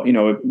Fraser, but,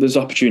 there's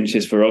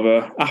opportunities for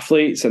other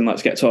athletes, and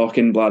let's get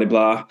talking, blah, blah,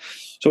 blah.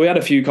 So we had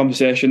a few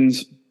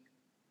conversations,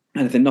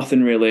 and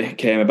nothing really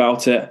came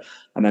about it.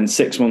 And then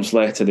 6 months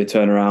later, they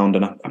turn around,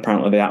 and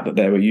apparently the app that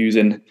they were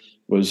using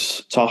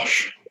was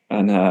Tosh,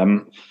 and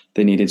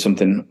they needed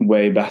something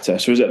way better.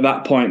 So it was at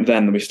that point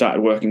then that we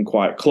started working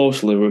quite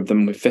closely with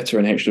them, with Fitter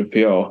and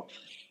HWPO.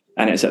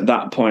 And it's at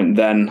that point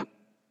then,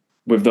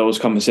 with those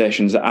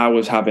conversations that I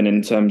was having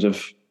in terms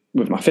of,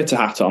 with my Fitter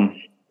hat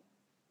on,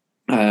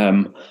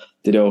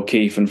 did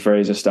O'Keefe and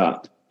Fraser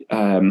start,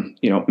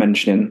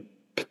 mentioning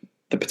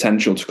the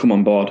potential to come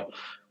on board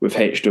with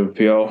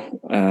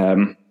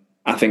HWPO.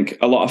 I think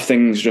a lot of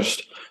things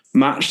just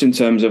matched in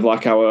terms of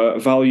like our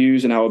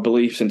values and our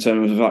beliefs in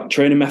terms of like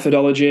training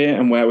methodology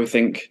and where we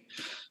think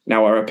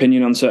now our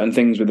opinion on certain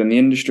things within the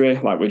industry.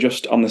 Like we're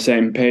just on the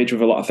same page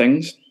with a lot of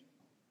things.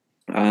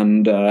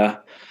 And,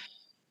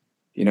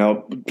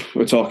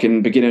 we're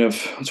talking beginning of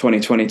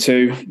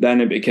 2022, then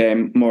it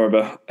became more of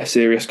a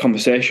serious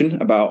conversation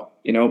about,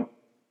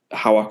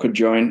 how I could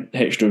join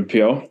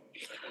HWPO.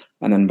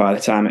 And then by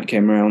the time it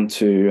came around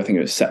to, I think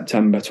it was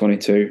September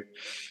 22,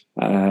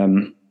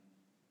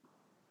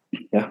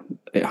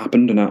 it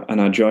happened,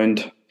 and I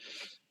joined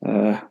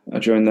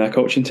their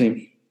coaching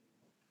team.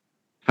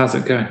 How's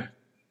it going?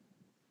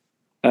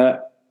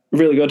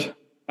 Really good,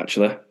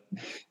 actually.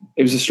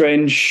 It was a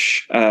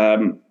strange,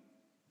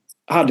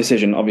 hard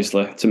decision,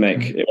 obviously, to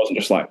make. It wasn't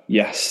just like,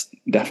 yes,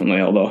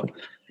 definitely. Although,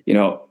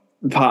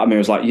 part of me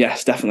was like,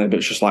 yes, definitely. But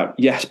it's just like,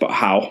 yes, but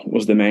how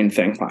was the main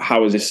thing. Like,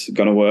 how is this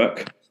going to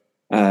work?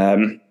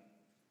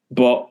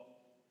 But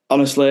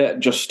honestly,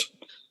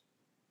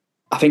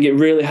 I think it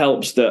really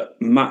helps that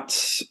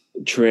Matt's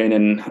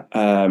training,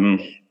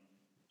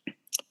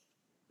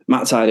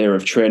 Matt's idea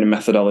of training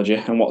methodology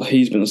and what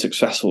he's been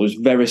successful is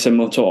very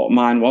similar to what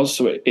mine was.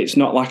 So it's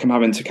not like I'm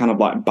having to kind of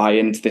like buy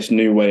into this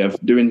new way of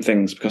doing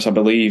things, because I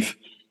believe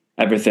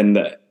everything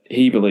that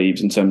he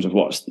believes in terms of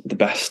what's the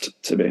best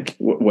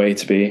way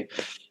to be,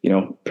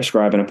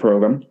 prescribing a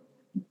program.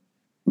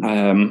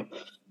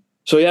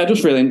 So yeah,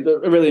 just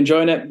really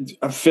enjoying it.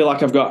 I feel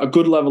like I've got a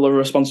good level of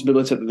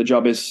responsibility that the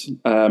job is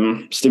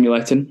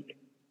stimulating.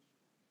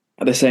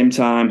 At the same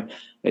time,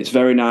 it's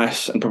very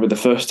nice, and probably the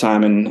first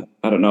time in,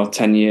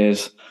 10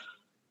 years,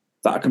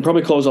 that I can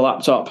probably close a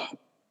laptop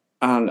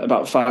and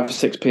about 5 or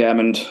 6 p.m.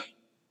 and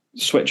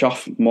switch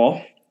off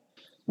more.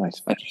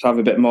 Nice. I just have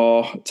a bit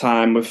more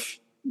time with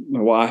my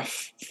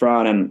wife,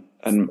 Fran,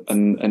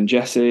 and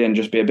Jessie, and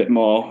just be a bit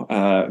more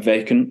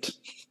vacant.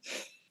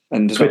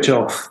 And switch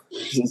off.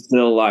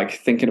 Still like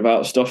thinking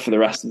about stuff for the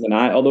rest of the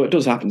night, although it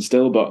does happen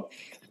still. But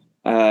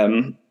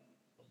I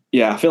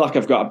feel like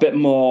I've got a bit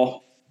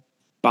more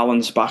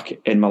balance back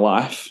in my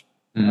life.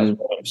 As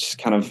well. It's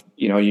kind of,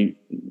 you're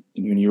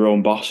your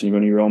own boss and you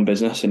run your own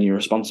business and you're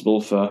responsible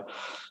for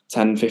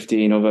 10,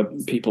 15 other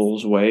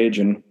people's wage,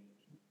 and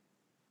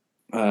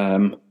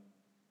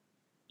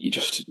it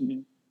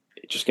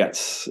just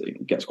gets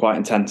quite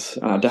intense.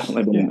 And I've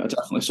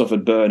definitely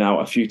suffered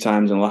burnout a few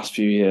times in the last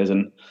few years,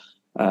 and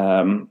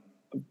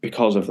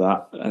because of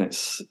that, and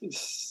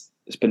it's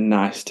been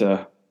nice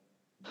to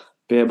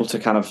be able to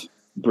kind of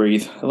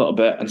breathe a little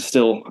bit and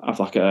still have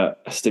like a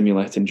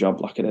stimulating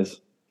job like it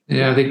is.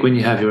 Yeah, I think when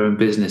you have your own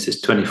business,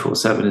 it's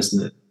 24/7,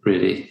 isn't it?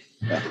 Really,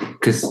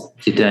 because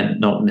you don't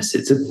not miss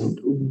it. So,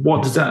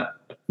 what does that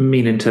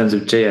mean in terms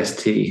of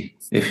JST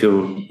if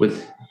you're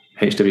with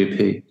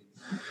HWP?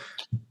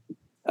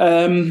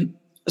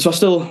 So I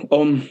still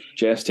own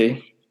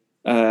JST.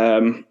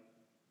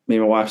 Me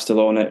and my wife still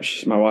own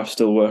it. My wife's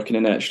still working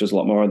in it. She does a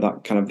lot more of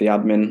that kind of the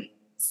admin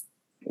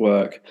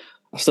work.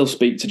 I still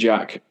speak to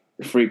Jack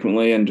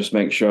frequently and just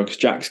make sure, because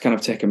Jack's kind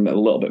of taken a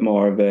little bit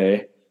more of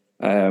a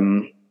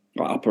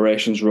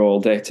operations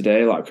role day to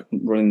day, like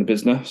running the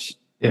business.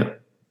 Yeah.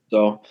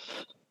 So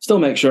still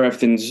make sure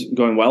everything's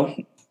going well,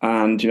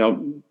 and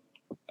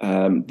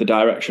the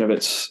direction of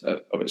it's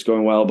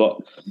going well. But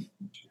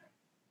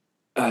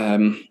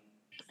I'd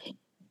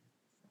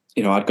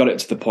got it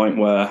to the point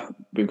where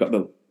we've got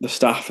the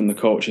staff and the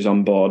coaches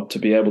on board to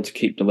be able to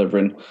keep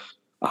delivering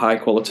a high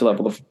quality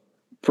level of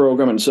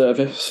program and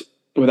service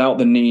without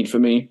the need for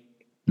me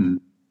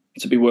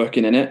to be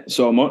working in it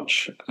so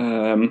much.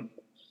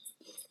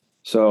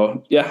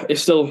 So yeah,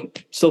 it's still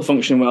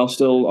functioning well,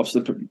 still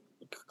obviously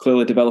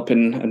clearly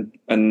developing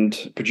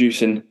and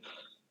producing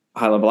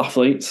high level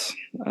athletes.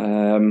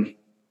 So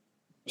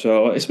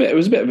it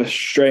was a bit of a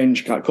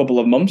strange couple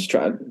of months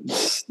trying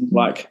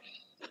like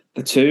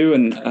the two,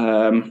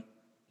 and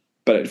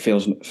but it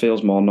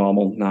feels more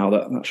normal now.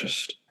 That's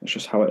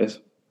just how it is.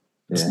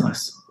 It's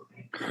nice.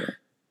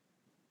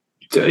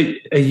 So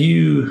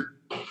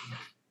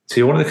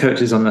you're one of the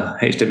coaches on the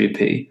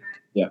HWP.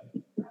 Yeah.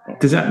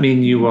 Does that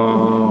mean you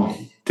are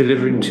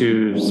delivering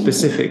to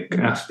specific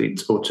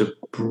athletes or to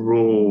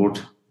broad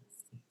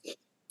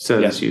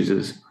service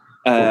users,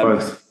 or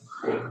both?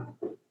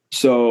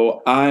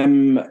 So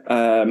I'm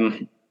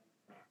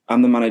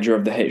I'm the manager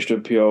of the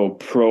HWPO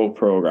Pro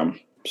program.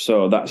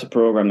 So that's a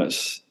program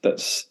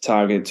that's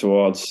targeted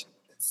towards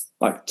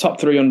like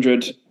top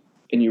 300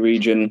 in your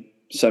region,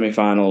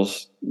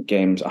 semi-finals,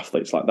 games,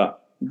 athletes like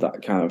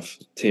that kind of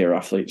tier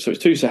athlete. So it's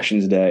 2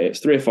 sessions a day. It's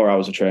 3 or 4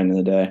 hours of training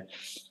a day.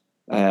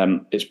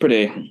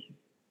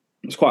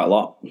 It's quite a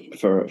lot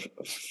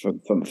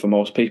for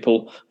most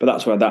people, but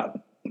that's where that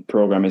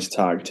program is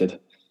targeted.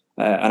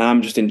 And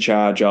I'm just in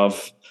charge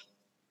of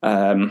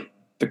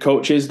the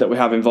coaches that we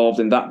have involved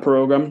in that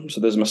program.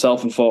 So there's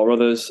myself and 4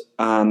 others,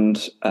 and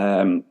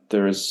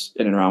there is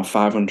in and around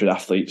 500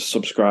 athletes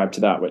subscribed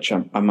to that, which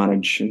I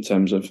manage in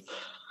terms of,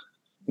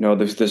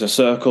 there's a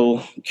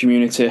circle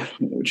community,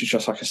 which is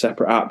just like a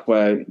separate app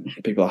where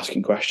people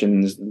asking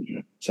questions,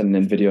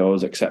 sending in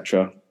videos,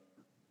 etc.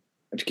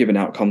 Just giving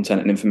out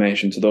content and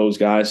information to those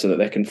guys so that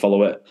they can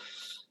follow it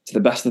to the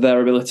best of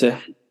their ability.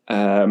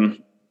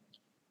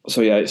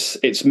 So yeah,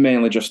 it's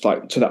mainly just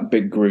like to that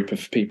big group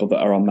of people that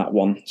are on that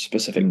one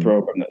specific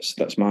program.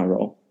 That's my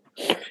role.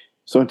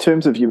 So in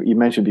terms of you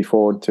mentioned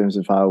before, in terms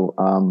of how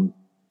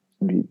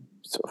you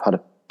sort of had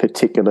a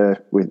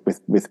particular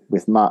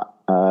with Matt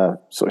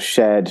sort of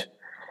shared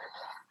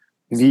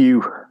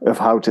view of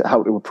how to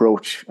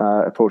approach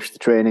the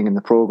training and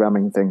the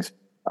programming and things,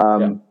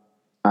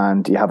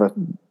 and you have a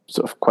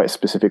sort of quite a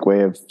specific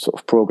way of sort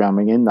of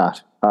programming in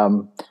that.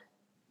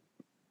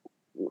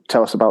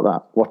 Tell us about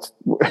that.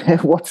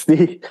 What's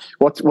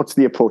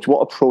the approach?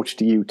 What approach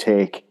do you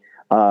take?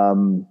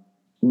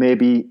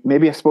 Maybe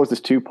I suppose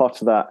there's 2 parts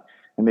to that,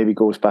 and maybe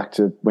goes back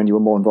to when you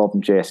were more involved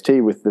in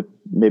JST with the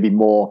maybe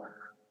more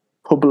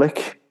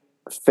public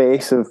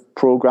face of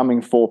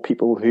programming for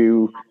people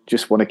who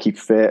just want to keep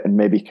fit and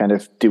maybe kind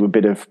of do a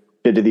bit of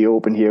the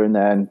open here and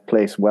there and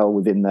place well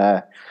within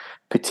their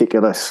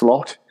particular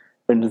slot.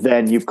 And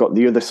then you've got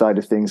the other side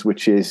of things,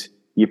 which is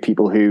your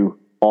people who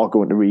are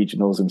going to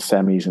regionals and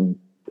semis and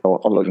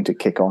are looking to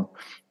kick on.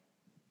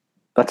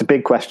 That's a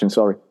big question.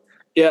 Sorry.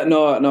 Yeah,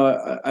 no,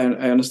 I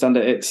understand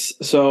it.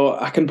 So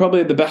I can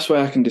probably, the best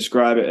way I can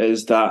describe it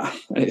is that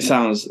it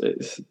sounds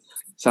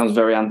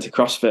very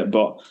anti-CrossFit,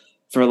 but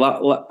for a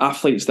lot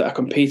athletes that are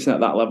competing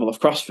at that level of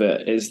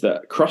CrossFit, is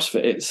that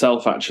CrossFit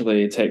itself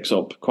actually takes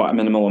up quite a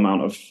minimal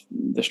amount of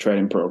this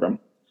training program.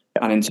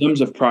 And in terms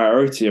of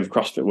priority of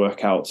CrossFit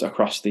workouts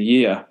across the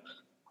year,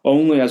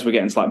 only as we're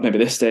getting to like maybe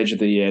this stage of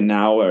the year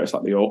now, where it's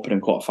like the open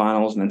and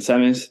quarterfinals and then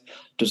semis,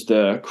 does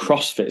the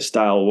CrossFit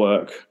style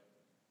work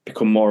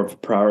become more of a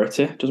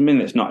priority. Doesn't mean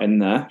that it's not in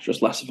there, it's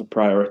just less of a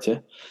priority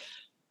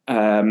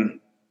through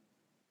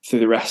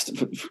the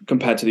rest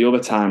compared to the other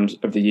times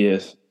of the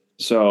years.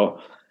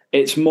 So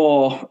it's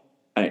more,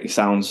 it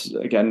sounds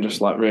again just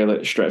like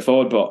really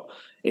straightforward, but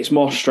it's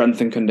more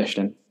strength and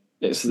conditioning.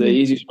 It's the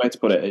easiest way to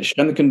put it. It's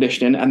strength and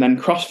conditioning, and then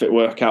CrossFit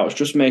workouts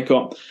just make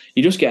up,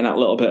 you're just getting that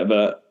little bit of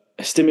a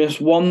stimulus.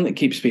 One, that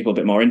keeps people a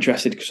bit more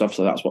interested because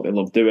obviously that's what they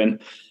love doing.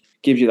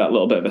 Gives you that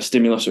little bit of a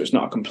stimulus, so it's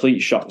not a complete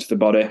shock to the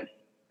body.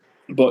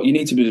 But you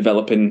need to be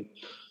developing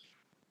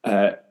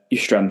your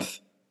strength,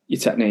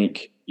 your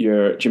technique,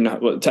 your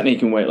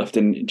technique in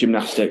weightlifting,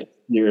 gymnastic,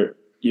 your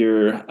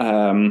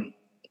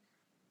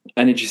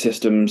energy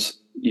systems,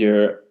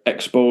 your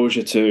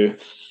exposure to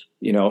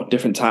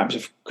different types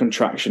of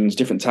contractions,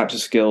 different types of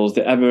skills,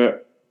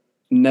 the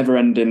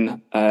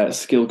never-ending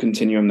skill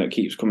continuum that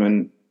keeps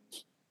coming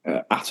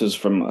at us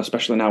from,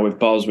 especially now with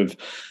BOS, with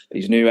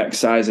these new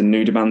exercise and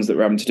new demands that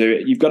we're having to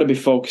do. You've got to be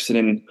focusing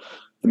in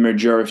the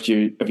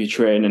majority of your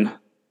training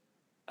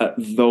at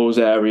those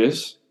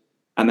areas,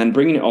 and then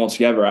bringing it all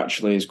together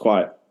actually is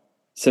quite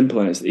simple,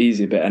 and it's the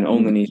easy bit, and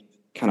only needs to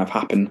kind of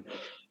happen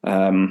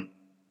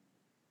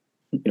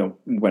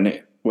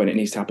when it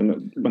needs to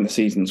happen, when the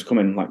season's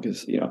coming, like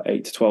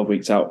 8 to 12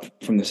 weeks out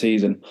from the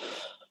season.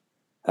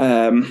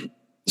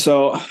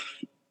 So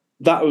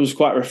that was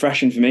quite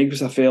refreshing for me,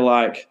 because I feel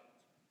like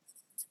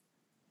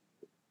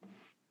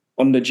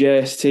under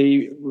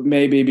JST,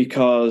 maybe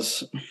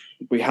because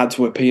we had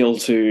to appeal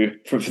to,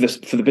 for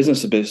the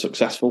business to be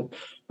successful,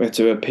 we had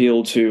to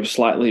appeal to a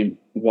slightly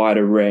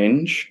wider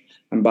range.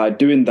 And by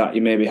doing that,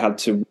 you maybe had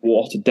to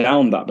water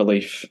down that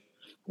belief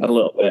a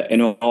little bit in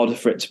order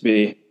for it to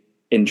be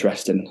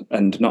interesting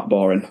and not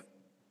boring.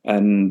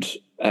 And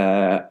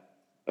the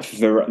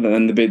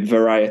big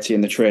variety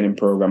in the training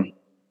program,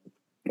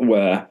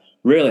 where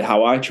really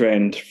how I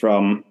trained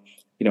from,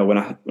 when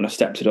I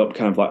stepped it up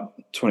kind of like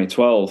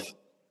 2012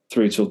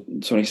 through till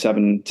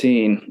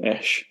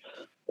 2017-ish,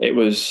 it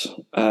was,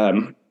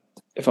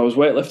 if I was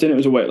weightlifting, it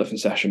was a weightlifting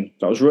session.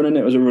 If I was running,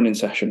 it was a running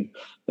session.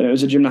 Then it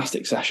was a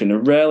gymnastic session.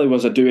 And rarely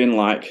was I doing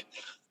like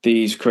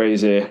these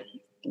crazy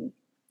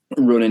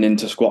running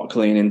into squat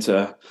clean,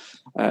 into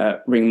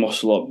ring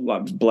muscle up,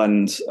 like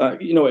blends.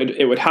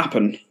 It would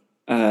happen.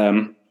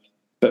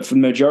 But for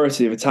the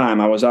majority of the time,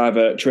 I was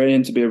either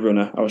training to be a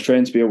runner, I was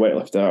training to be a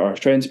weightlifter, or I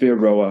was training to be a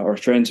rower, or I was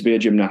training to be a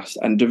gymnast,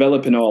 and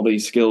developing all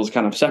these skills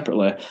kind of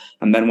separately.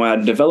 And then when I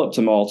developed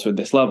them all to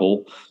this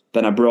level,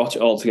 then I brought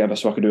it all together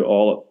so I could do it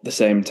all at the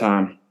same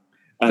time.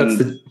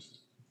 And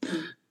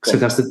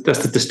that's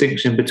the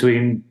distinction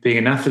between being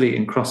an athlete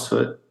in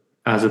CrossFit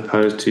as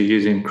opposed to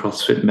using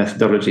CrossFit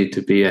methodology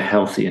to be a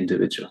healthy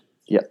individual.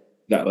 Yeah,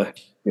 exactly.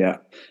 Yeah.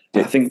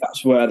 I think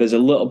that's where there's a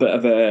little bit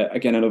of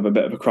another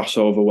bit of a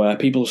crossover where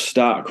people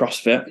start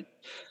CrossFit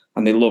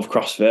and they love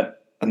CrossFit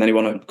and then they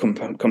want to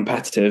become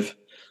competitive,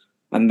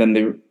 and then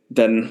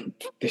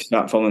they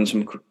start following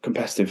some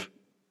competitive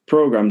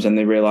programs and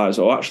they realize,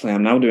 oh, actually,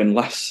 I'm now doing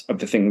less of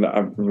the thing that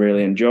I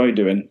really enjoy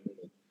doing.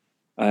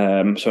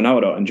 So now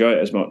I don't enjoy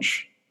it as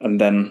much, and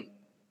then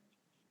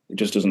it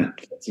just doesn't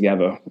fit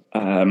together.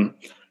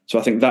 So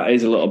I think that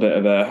is a little bit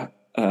of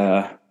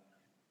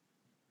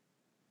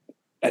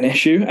an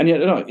issue. And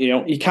yet,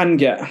 you can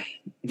get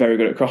very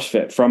good at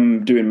CrossFit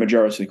from doing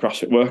majority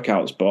CrossFit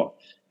workouts, but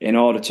in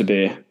order to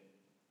be,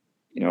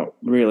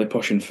 really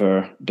pushing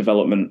for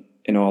development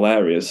in all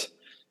areas,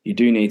 you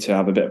do need to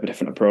have a bit of a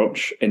different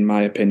approach, in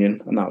my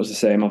opinion. And that was the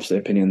same, obviously,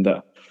 opinion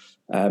that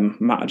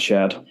Matt had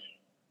shared.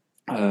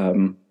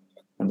 And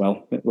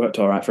well, it worked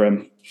all right for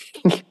him.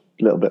 A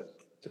little bit.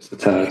 Just a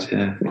tad,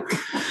 yeah.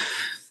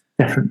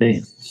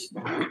 Definitely.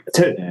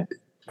 So,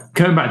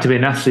 going back to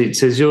being an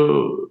athlete, is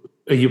the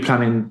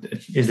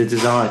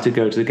desire to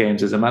go to the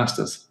games as a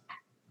Masters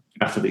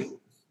athlete?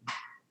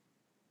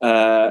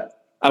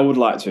 I would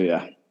like to,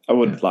 yeah. I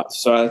would like to.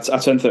 So I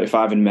turned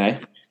 35 in May,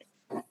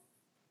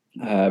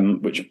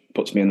 which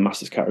puts me in the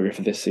Masters category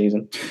for this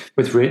season.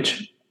 With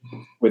Rich,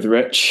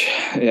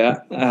 yeah.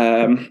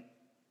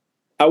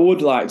 I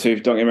would like to.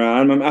 Don't get me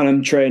wrong, and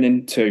I'm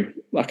training too.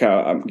 Like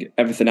I'm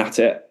everything at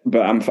it,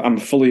 but I'm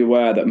fully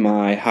aware that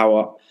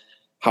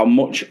how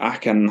much I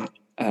can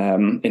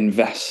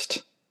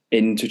invest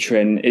into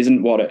training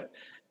isn't what it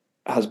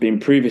has been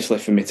previously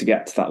for me to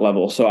get to that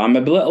level. So I'm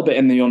a little bit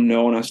in the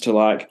unknown as to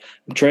I'm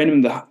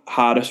training the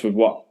hardest with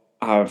what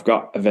I've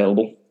got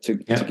available to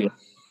get.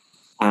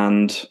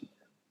 And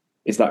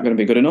is that going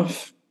to be good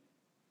enough?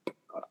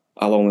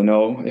 I'll only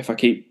know if I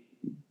keep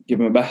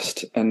giving my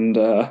best and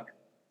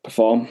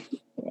perform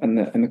in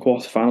the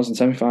quarterfinals and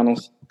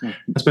semi-finals. I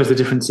suppose the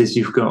difference is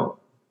you've got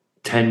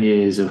 10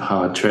 years of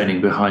hard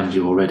training behind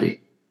you already,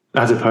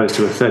 as opposed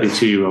to a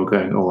 32-year-old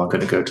going, oh, I'm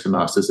going to go to the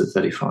Masters at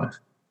 35.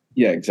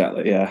 Yeah,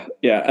 exactly. Yeah.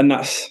 And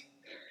that's,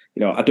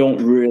 I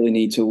don't really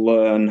need to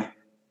learn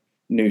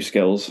new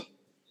skills.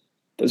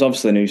 There's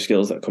obviously new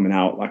skills that are coming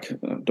out, like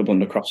double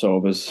under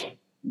crossovers,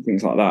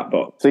 things like that.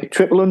 But the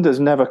triple unders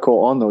never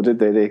caught on, though, did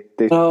they?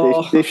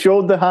 They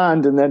showed the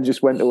hand and then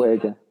just went away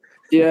again.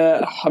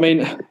 Yeah, I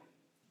mean,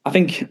 I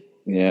think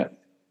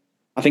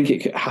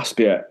it has to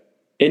be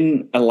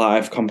in a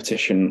live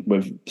competition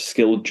with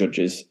skilled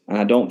judges, and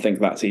I don't think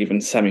that's even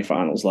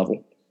semi-finals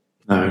level.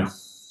 No, that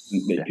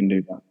you can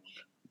do that.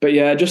 But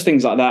yeah, just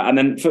things like that. And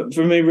then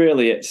for me,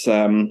 really, it's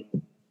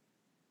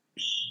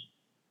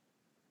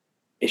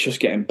just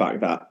getting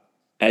back that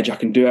edge. I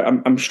can do it.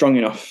 I'm strong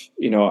enough.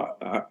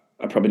 I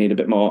probably need a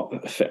bit more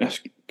fitness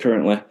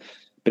currently,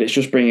 but it's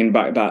just bringing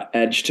back that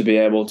edge to be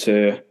able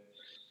to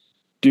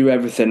do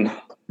everything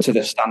to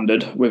the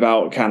standard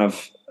without kind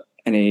of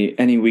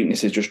any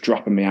weaknesses just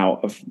dropping me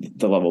out of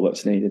the level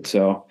that's needed.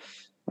 So,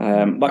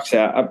 like I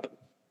say,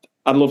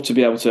 I'd love to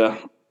be able to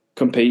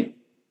compete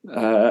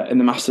in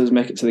the Masters,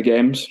 make it to the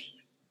games.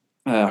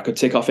 I could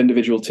take off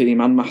individual team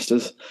and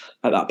Masters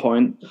at that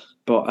point,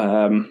 but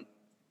I'm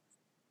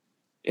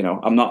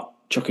not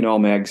chucking all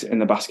my eggs in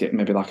the basket,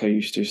 maybe like I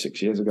used to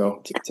 6 years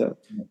ago, to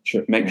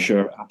make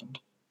sure it happened.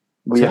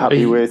 Were you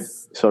happy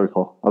with? Sorry,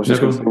 Paul. I was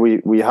just going to say,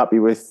 were you happy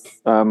with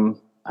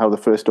how the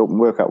first open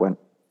workout went?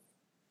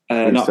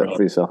 Not really.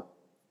 For yourself?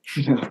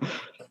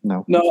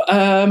 No.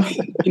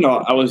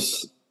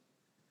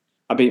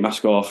 I beat my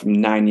score from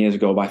 9 years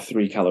ago by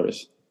 3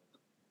 calories.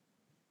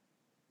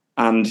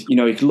 And,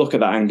 you could look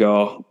at that and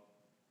go,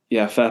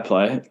 yeah, fair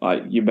play.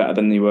 Like, you're better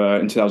than you were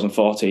in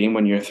 2014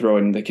 when you were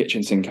throwing the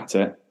kitchen sink at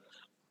it.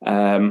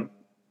 And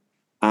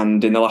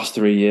in the last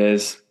 3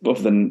 years,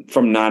 other than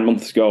from 9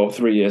 months ago,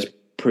 3 years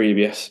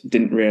previous,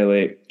 didn't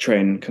really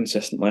train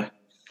consistently.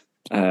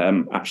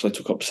 Actually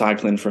took up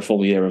cycling for a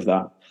full year of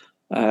that.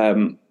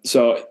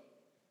 So,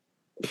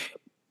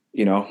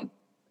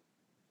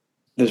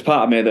 there's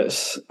part of me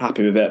that's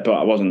happy with it, but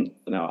I wasn't.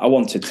 I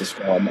wanted to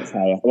score much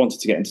higher. I wanted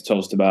to get into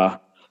toes to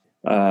bar,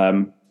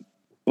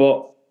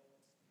 but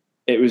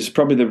it was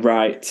probably the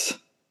right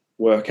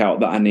workout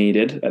that I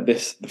needed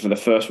for the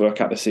first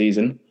workout of the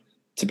season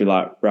to be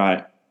like,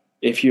 right,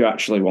 if you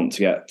actually want to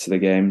get to the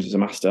games as a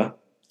master,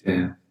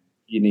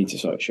 you need to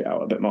sort of shit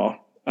out a bit more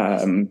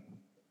and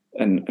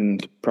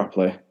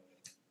properly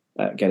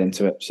get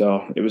into it.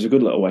 So it was a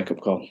good little wake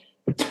up call.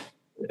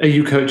 Are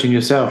you coaching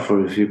yourself,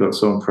 or have you got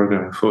someone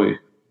programming for you?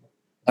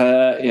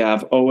 Yeah,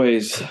 I've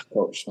always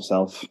coached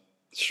myself,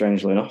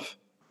 strangely enough.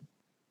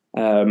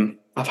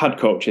 I've had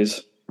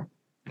coaches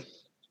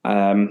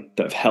that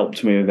have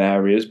helped me with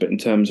areas, but in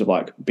terms of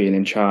like being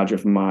in charge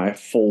of my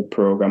full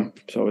program,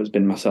 it's always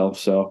been myself.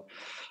 So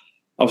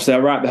obviously I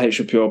write the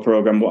HWPO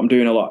program. What I'm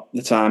doing a lot of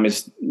the time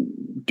is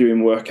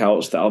doing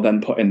workouts that I'll then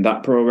put in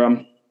that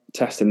program,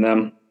 testing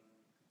them.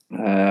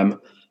 A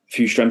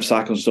few strength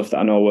cycles and stuff that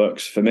I know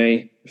works for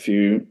me, a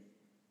few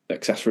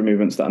accessory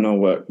movements that I know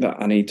work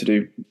that I need to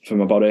do for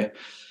my body.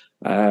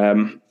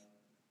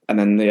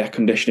 then the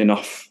conditioning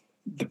off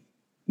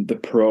the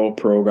pro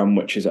program,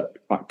 which is at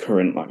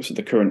current, so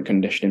the current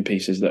conditioning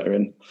pieces that are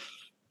in.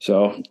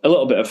 So a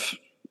little bit of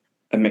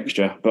a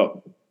mixture,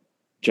 but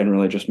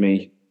generally just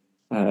me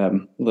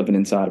living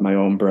inside of my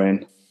own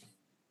brain,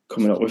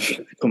 coming up with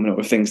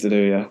things to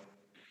do. Yeah.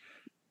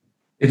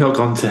 You're not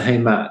gone to, hey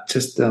Matt,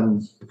 just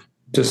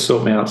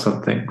sort me out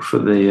something for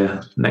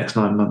the next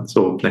 9 months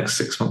or next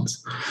 6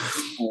 months.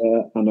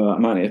 I know I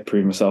might need to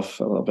prove myself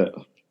a little bit.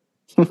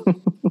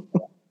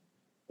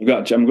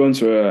 I'm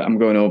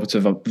going over to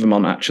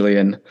Vermont actually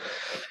in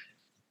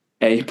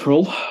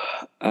April.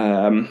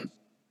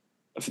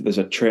 There's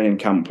a training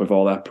camp with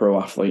all their pro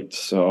athletes,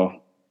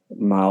 so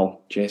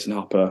Mal, Jason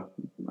Hopper,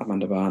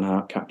 Amanda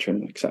Barnhart,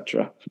 Katrin,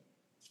 etc.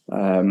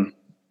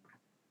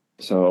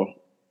 So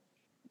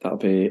I'm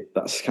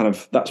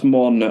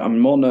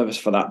more nervous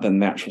for that than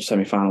the actual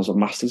semi-finals of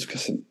Masters,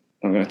 because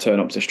I'm going to turn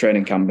up to this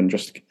training camp and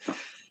just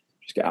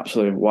get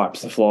absolutely wiped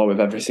to the floor with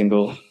every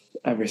single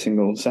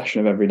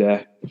session of every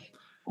day.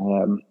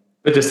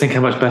 But just think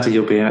how much better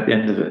you'll be at the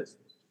end of it.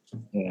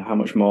 Yeah, how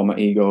much more my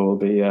ego will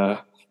be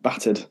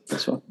battered.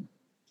 This one.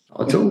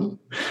 Not at all.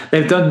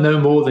 They've done no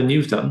more than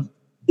you've done.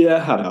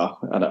 Yeah,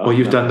 I know. Or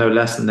you've done no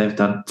less than they've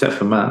done, except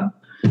for Matt.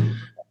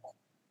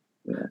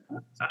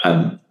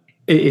 Yeah.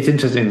 It's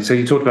interesting. So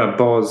you talked about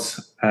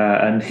Boz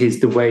and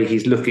the way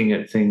he's looking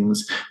at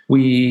things.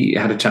 We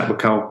had a chat with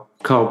Carl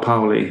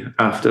Powley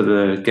after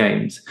the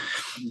games,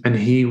 and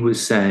he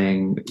was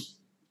saying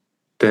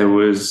there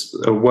was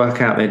a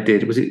workout they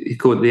did. He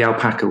called it the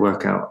alpaca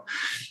workout,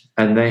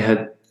 and they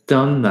had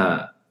done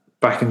that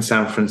back in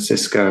San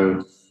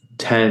Francisco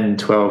 10,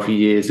 12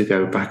 years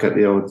ago, back at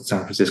the old San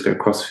Francisco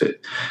CrossFit.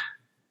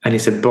 And he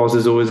said Boz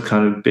has always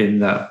kind of been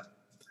that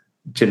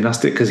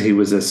gymnastic, because he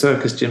was a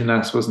circus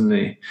gymnast, wasn't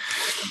he?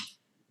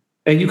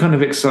 Are you kind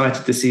of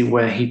excited to see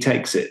where he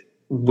takes it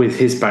with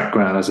his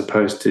background as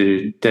opposed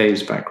to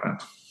Dave's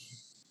background?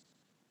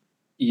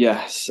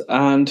 Yes,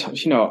 and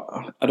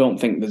I don't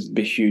think there's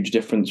a huge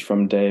difference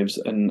from Dave's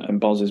and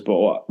Boz's,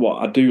 but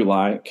what I do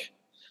like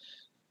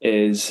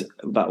is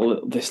that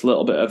this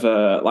little bit of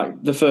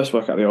like the first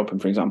workout at the Open,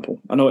 for example.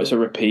 I know it's a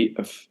repeat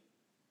of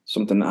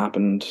something that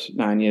happened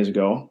 9 years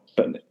ago,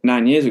 but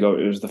 9 years ago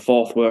it was the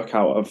fourth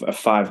workout of a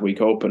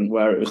 5-week Open,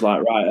 where it was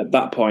like, right, at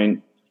that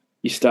point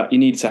you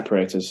need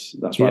separators.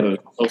 That's why there's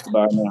close to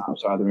bar and then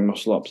outside the ring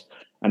muscle ups.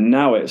 And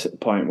now it's at the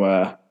point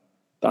where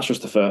that's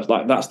just the first,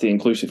 like that's the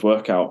inclusive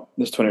workout.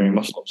 There's 20 ring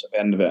muscle ups at the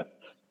end of it.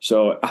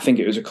 So I think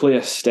it was a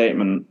clear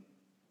statement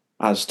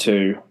as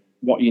to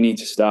what you need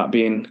to start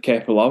being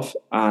capable of,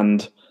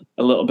 and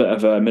a little bit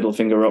of a middle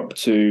finger up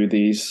to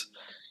these,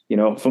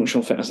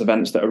 functional fitness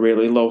events that are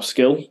really low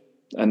skill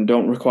and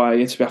don't require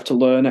you to have to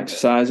learn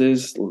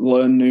exercises,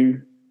 learn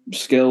new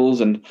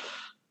skills, and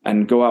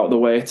go out of the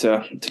way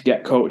to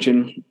get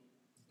coaching.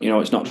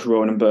 It's not just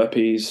rowing and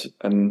burpees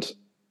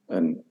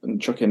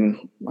and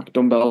chucking like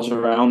dumbbells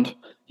around.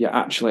 You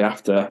actually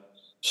have to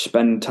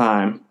spend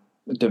time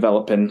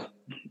developing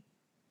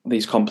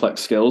these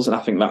complex skills, and I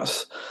think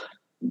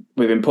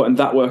we've been putting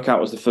that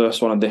workout as the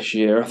first one of this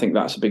year. I think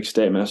that's a big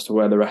statement as to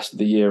where the rest of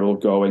the year will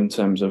go in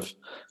terms of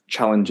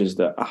challenges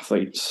that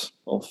athletes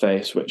will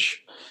face,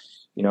 which,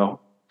 you're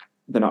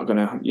not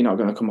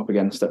gonna come up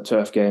against at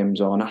turf games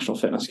or national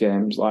fitness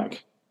games.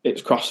 Like,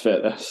 it's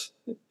CrossFit,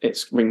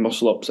 it's ring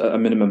muscle ups at a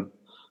minimum.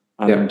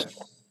 And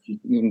if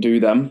you can do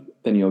them,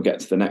 then you'll get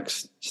to the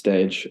next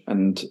stage.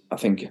 And I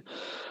think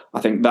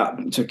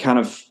that, to kind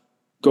of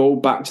go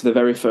back to the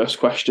very first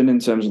question in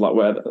terms of like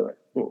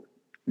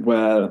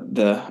where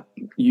the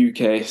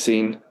UK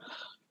scene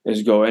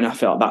is going, I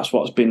feel like that's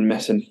what's been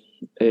missing.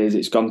 Is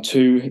it's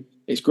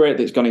great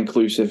that it's gone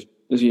inclusive.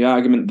 There's the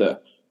argument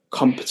that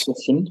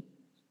competition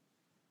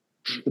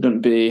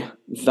shouldn't be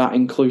that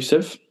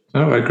inclusive.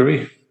 Oh, I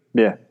agree.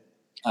 Yeah.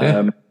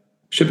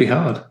 Should be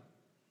hard.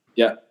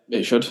 Yeah,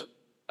 it should.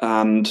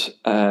 And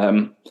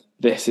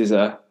this is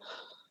a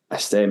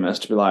statement as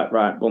to be like,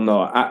 right, well,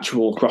 no,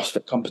 actual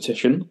CrossFit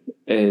competition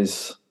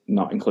is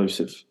not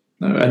inclusive.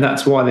 No, and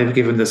that's why they've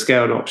given the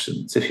scaled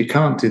options. If you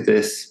can't do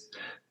this,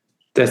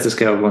 there's the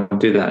scaled one,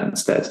 do that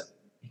instead.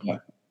 Yeah.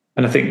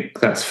 And I think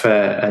that's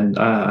fair. And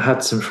I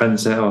had some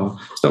friends say,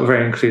 it's not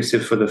very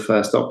inclusive for the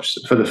first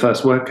option, for the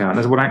first workout. And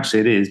I said, well,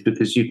 actually it is,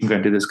 because you can go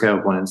and do the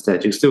scaled one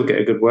instead. You still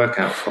get a good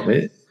workout from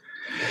it.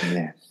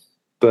 Yeah.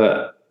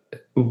 But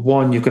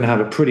one, you're going to have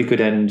a pretty good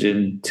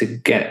engine to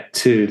get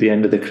to the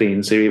end of the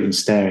clean, so you're even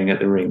staring at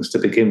the rings to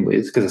begin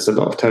with, because it's a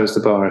lot of toes to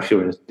bar if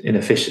you're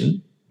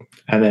inefficient.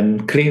 And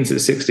then cleans at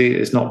 60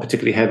 is not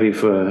particularly heavy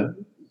for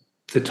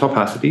the top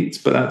athletes,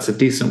 but that's a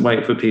decent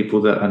weight for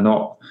people that are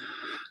not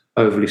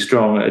overly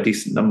strong at a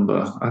decent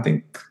number. I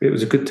think it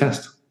was a good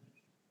test.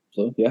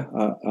 So, yeah,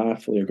 I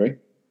fully agree.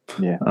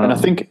 Yeah, and I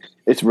think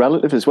it's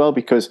relative as well,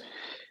 because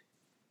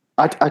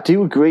I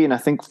do agree, and I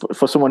think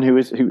for someone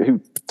who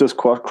does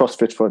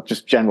CrossFit for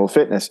just general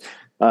fitness,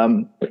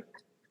 I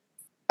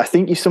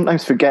think you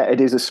sometimes forget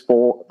it is a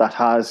sport that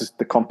has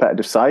the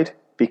competitive side,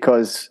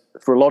 because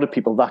for a lot of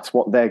people that's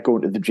what they're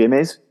going to the gym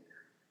is.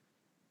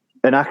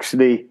 And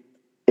actually,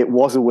 it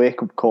was a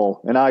wake-up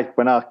call. And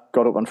when I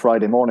got up on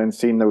Friday morning and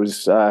seen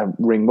those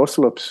ring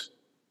muscle-ups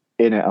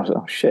in it, I was like,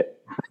 oh, shit.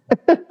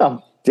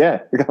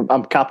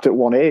 I'm capped at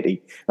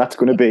 180. That's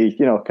going to be,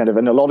 kind of,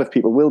 and a lot of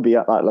people will be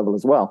at that level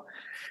as well.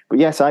 But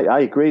yes, I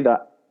agree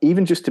that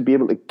even just to be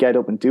able to get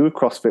up and do a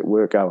CrossFit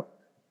workout,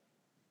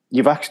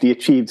 you've actually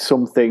achieved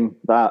something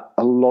that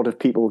a lot of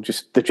people,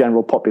 just the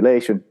general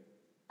population,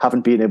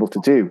 haven't been able to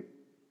do.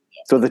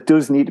 So there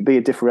does need to be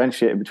a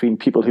differentiator between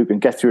people who can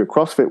get through a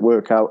CrossFit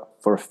workout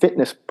for a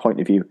fitness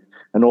point of view,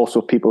 and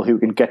also people who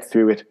can get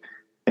through it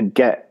and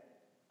get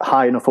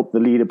high enough up the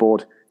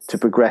leaderboard to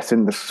progress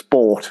in the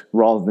sport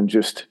rather than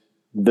just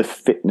the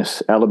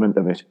fitness element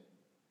of it.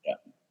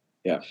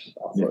 Yeah.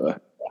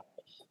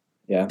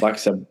 Like I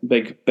said,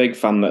 big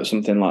fan that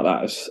something like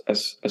that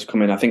has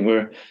come in. I think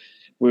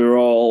we were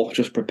all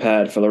just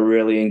prepared for the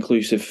really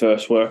inclusive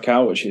first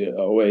workout, which it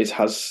always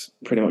has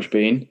pretty much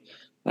been.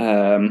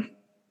 And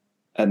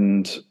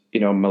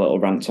my little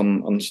rant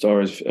on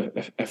stories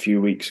a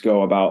few weeks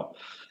ago about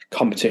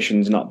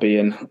competitions not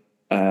being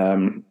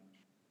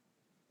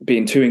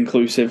too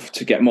inclusive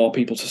to get more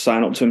people to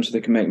sign up to them so they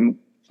can make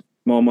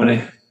more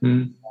money.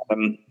 And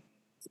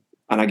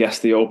I guess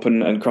the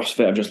Open and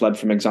CrossFit have just led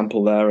from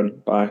example there,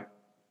 and by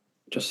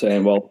just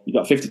saying, well, you've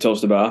got 50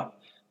 toes to bar,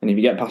 and if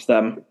you get past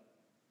them,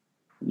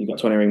 you've got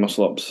 20 ring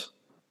muscle ups.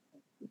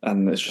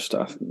 And it's just,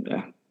 I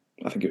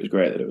think it was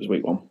great that it was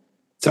week 1.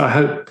 So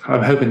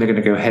I'm hoping they're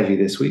going to go heavy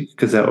this week,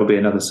 because that will be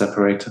another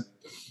separator.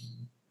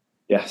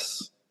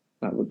 Yes,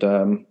 that would.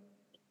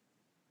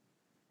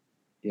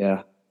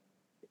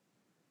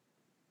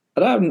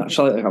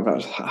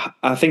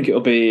 I think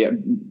it'll be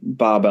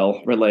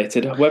barbell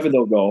related. Whether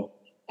they'll go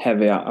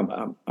heavy,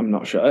 I'm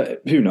not sure.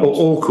 Who knows?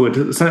 Or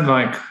awkward. Something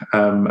like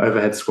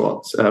overhead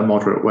squats,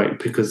 moderate weight,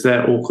 because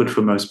they're awkward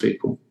for most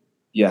people.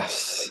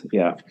 Yes.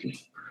 Yeah.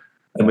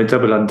 And with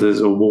double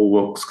unders or wall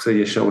walks, so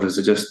your shoulders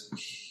are just.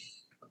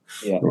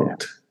 Yeah.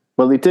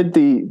 Well, they did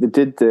the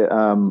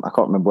I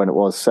can't remember when it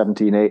was,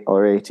 17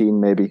 or 18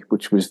 maybe,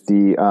 which was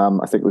the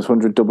I think it was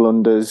 100 double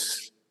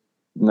unders,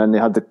 and then they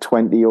had the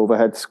 20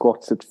 overhead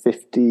squats at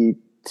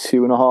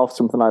 52.5,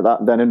 something like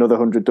that. Then another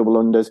 100 double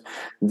unders.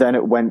 Then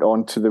it went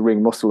on to the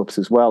ring muscle ups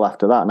as well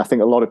after that. And I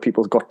think a lot of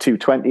people got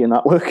 220 in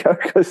that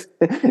workout because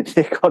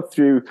they got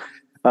through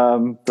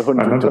the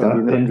 100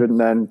 and the 100 and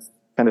then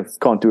kind of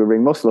can't do a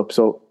ring muscle up.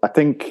 So I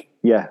think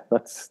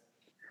that's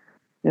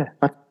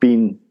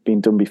been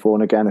done before,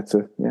 and again, it's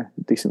a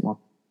decent one.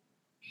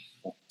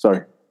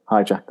 Sorry,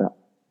 hijacked that.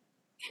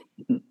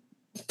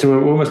 So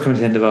we're almost coming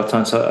to the end of our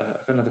time, so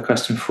I've got another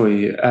question for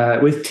you.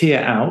 With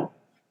Tia out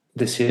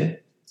this year,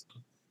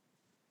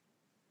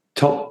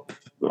 I'm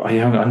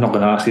not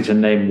going to ask you to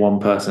name one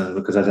person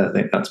because I don't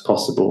think that's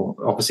possible.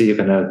 Obviously, you're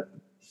going to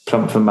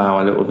plump for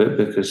Mao a little bit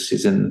because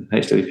she's in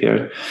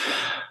HWPO.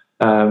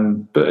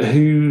 But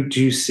who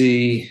do you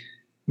see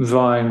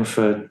vying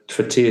for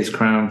Tia's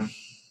crown?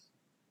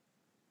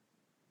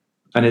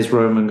 And is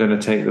Roman going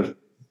to take the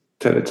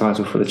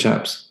title for the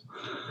chaps?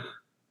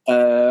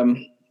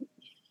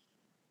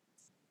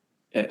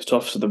 It's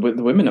tough. So the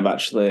women have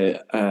actually.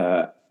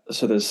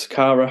 So there's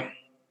Cara,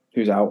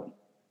 who's out.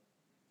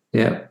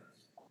 Yeah.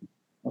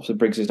 Obviously,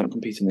 Briggs is not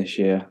competing this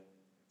year.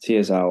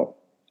 Tia's out,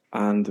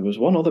 and there was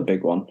one other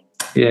big one.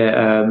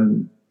 Yeah,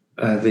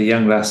 the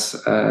young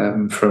lass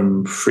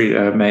from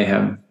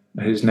Mayhem,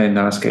 whose name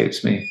now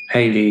escapes me.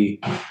 Hayley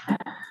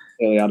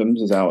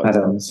Adams is out.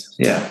 Adams,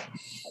 yeah,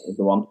 that was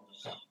the one.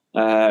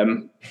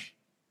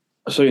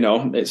 So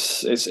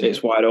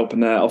it's wide open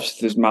there.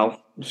 Obviously, there's Mal.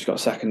 She's got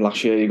second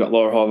last year. You got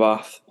Laura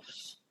Horvath.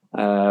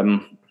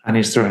 And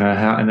he's throwing her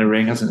hat in the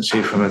ring, hasn't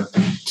she?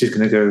 She's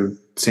going to go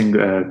sing.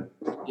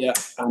 Yeah,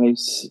 and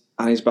he's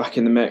back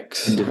in the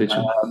mix.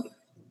 Individual.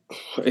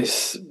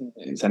 It's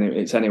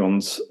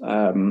anyone's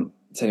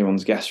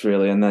guess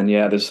really. And then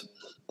there's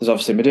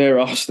obviously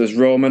Medeiros. There's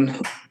Roman,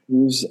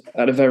 who's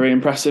had a very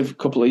impressive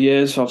couple of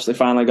years. Obviously,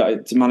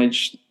 finally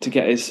managed to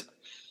get his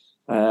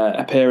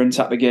appearance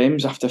at the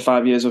games after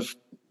 5 years of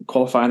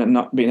qualifying and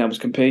not being able to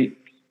compete.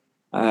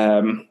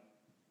 As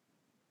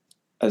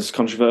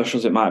controversial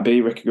as it might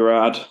be, Ricky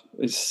Garrard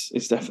is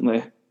definitely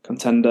a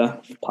contender.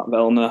 Pat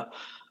Vellner,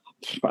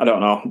 I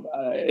don't know.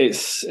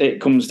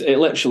 It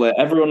literally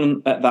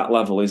everyone at that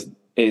level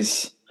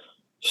is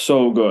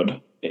so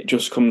good. It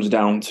just comes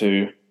down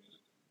to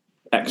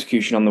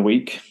execution on the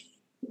week.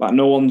 Like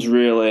no one's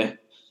really,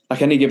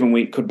 like any given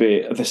week could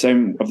be of the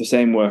same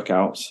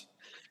workouts,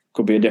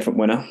 could be a different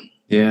winner.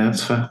 Yeah,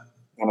 that's fair.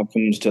 When it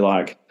comes to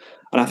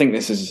and I think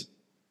this is,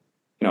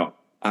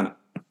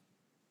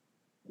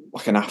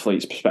 like an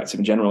athlete's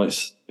perspective in general,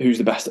 it's who's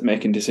the best at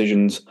making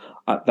decisions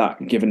at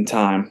that given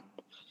time.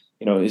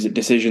 Is it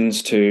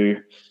decisions to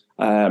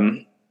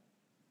have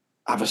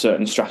a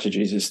certain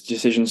strategies? Is it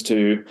decisions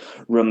to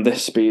run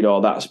this speed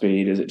or that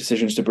speed? Is it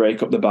decisions to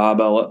break up the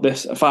barbell at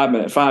this 5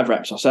 minute, 5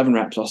 reps or 7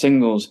 reps or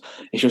singles?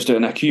 It's just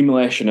an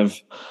accumulation of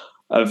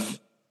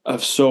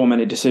so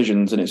many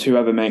decisions, and it's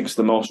whoever makes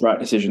the most right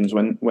decisions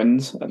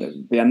wins at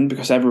the end,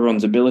 because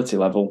everyone's ability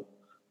level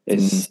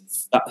is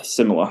that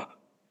similar.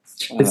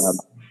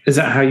 Is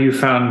that how you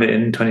found it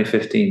in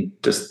 2015?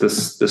 Just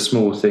the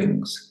small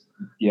things?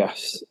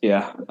 Yes,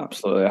 yeah,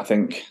 absolutely. I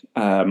think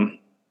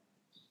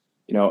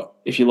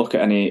if you look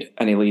at any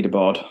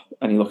leaderboard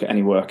and you look at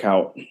any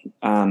workout,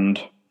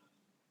 and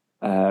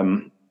I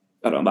don't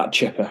know, that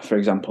chipper, for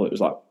example, it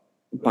was like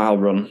mile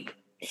run,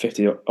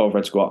 50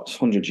 overhead squats,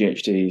 100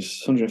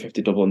 GHDs,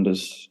 150 double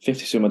unders,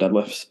 50 sumo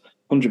deadlifts,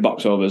 100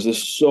 box overs.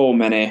 There's so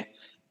many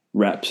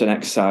reps and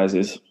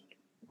exercises,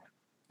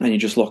 and you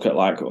just look at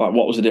like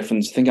what was the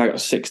difference? I think I got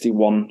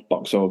 61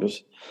 box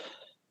overs.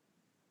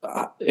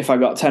 If I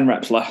got 10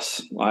 reps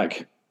less,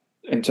 like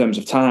in terms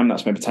of time,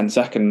 that's maybe 10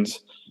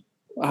 seconds.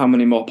 How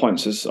many more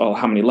points or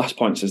how many less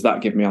points does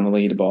that give me on the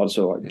leaderboard?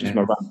 So like just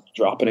my ramp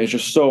drop, and it's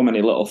just so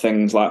many little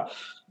things, like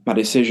my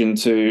decision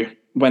to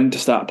when to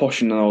start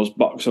pushing those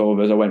box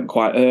overs. I went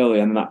quite early,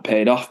 and that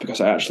paid off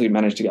because I actually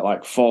managed to get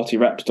like 40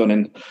 reps done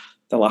in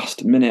the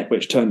last minute,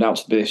 which turned out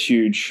to be this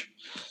huge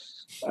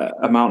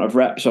amount of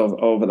reps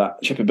over that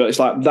chipper. But it's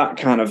like that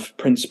kind of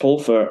principle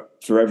for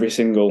every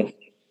single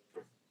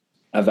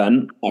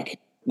event. Like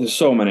there's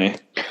so many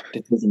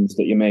decisions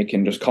that you're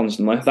making just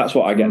constantly. That's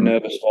what I get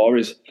nervous for,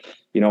 is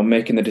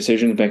making the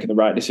decisions, making the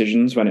right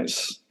decisions when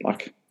it's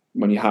like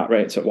when your heart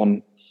rate's at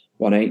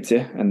 180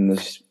 and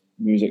there's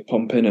music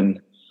pumping and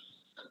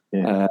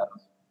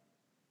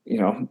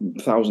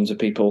thousands of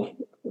people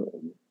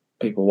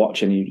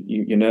watching.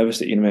 You're nervous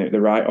that you're going to make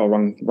the right or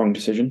wrong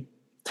decision.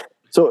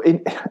 So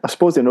I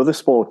suppose in other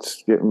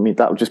sports,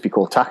 that would just be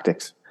called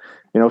tactics.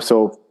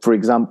 So for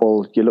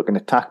example, you're looking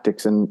at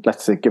tactics, and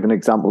let's say, give an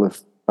example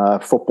of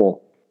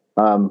football.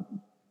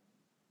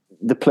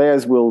 The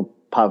players will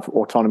have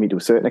autonomy to a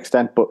certain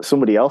extent, but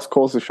somebody else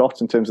calls the shots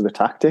in terms of the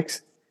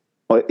tactics.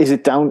 Or is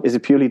it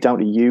purely down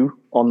to you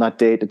on that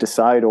day to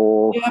decide,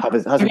 or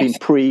has it been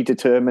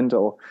predetermined?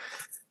 Or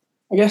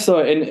I guess so.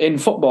 In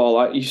football,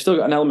 like you've still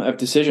got an element of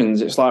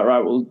decisions. It's like,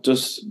 right, well,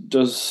 does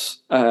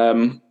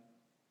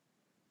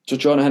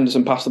Jordan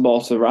Henderson pass the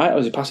ball to the right, or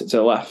does he pass it to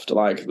the left?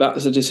 Like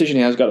that's a decision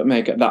he has got to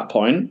make at that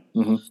point.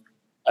 Mm-hmm.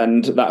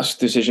 And that's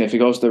the decision. If he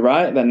goes to the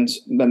right, then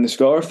they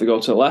score. If they go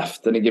to the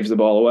left, then he gives the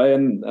ball away,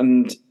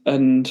 and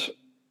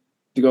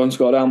they go and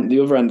score down the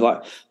other end.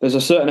 Like there's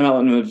a certain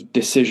element of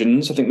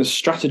decisions. I think the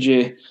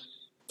strategy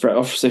for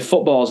obviously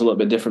football is a little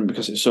bit different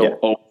because it's so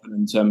open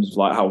in terms of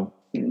like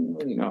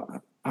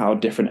how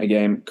different a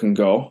game can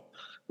go.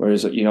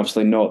 Whereas you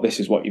obviously know this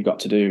is what you've got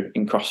to do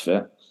in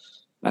CrossFit.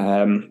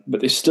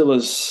 But there's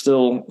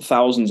still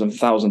thousands and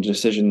thousands of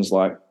decisions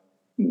like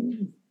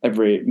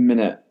every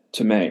minute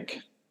to make.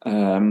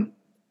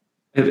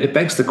 It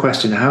begs the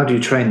question, how do you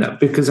train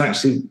that? Because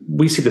actually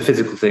we see the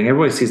physical thing.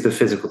 Everybody sees the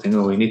physical thing.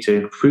 Oh, you need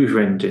to improve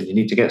your engine. You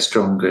need to get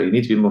stronger. You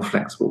need to be more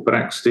flexible. But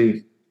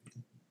actually,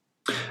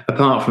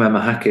 apart from Emma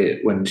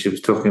Hackett, when she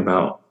was talking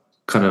about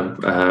kind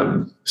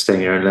of staying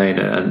in your own lane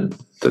and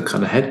the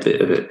kind of head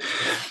bit of it,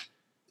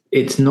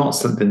 it's not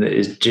something that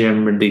is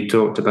generally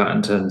talked about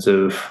in terms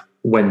of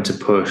when to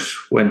push,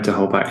 when to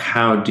hold back.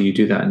 How do you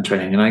do that in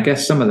training? And I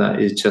guess some of that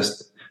is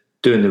just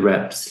doing the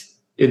reps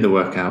in the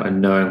workout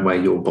and knowing where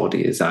your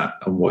body is at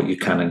and what you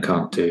can and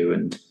can't do.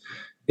 And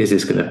is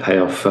this going to pay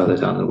off further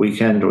down the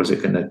weekend, or is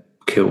it going to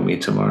kill me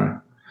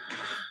tomorrow?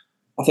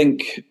 I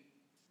think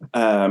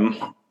a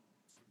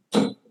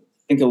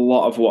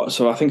lot of what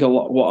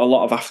a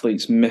lot of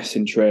athletes miss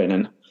in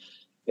training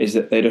is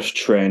that they just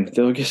train.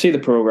 They'll see the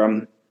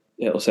program,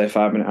 it'll say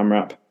 5-minute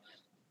AMRAP.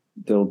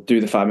 They'll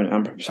do the 5-minute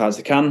AMRAP as hard as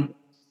they can,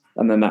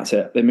 and then that's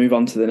it. They move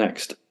on to the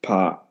next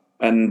part,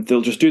 and they'll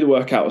just do the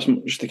workout as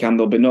much as they can.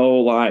 There'll be no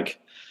like,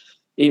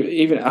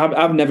 even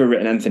I've never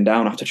written anything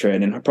down after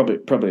training. I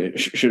probably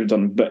should have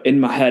done, but in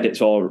my head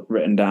it's all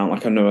written down.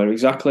 Like I know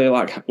exactly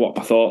like what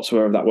my thoughts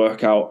were of that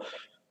workout,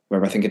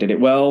 whether I think I did it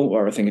well,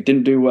 whether I think I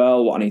didn't do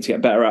well, what I need to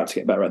get better at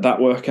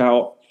that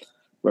workout,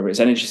 whether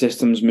it's energy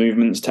systems,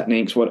 movements,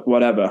 techniques,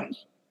 whatever.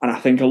 And I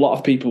think a lot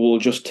of people will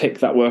just tick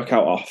that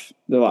workout off.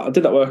 They're like, I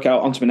did that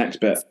workout, onto my next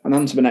bit, and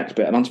onto my next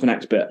bit, and onto my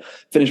next bit.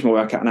 Finish my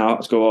workout now,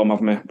 let's go home,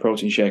 have my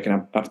protein shake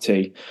and have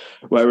tea.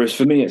 Whereas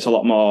for me, it's a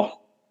lot more,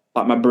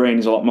 like my brain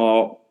is a lot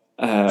more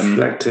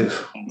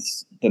reflective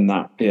than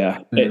that. Yeah.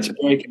 It's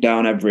breaking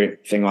down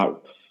everything, like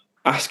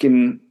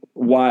asking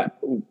why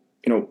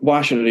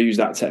should I use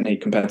that technique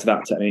compared to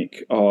that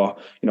technique? Or,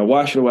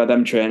 why should I wear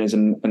them trainers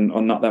and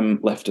not them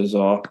lifters?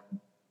 Or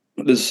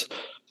there's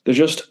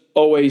just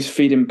always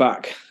feeding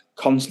back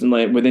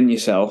constantly within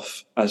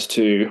yourself as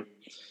to,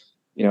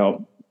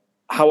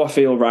 how I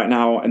feel right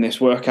now in this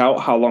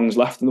workout, how long's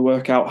left in the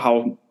workout,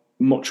 how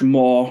much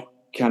more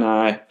can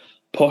I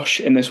push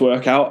in this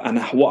workout, and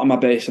what am I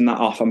basing that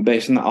off? I'm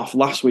basing that off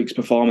last week's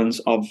performance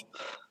of,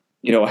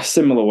 a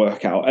similar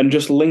workout, and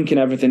just linking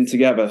everything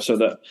together so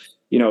that,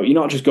 you're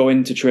not just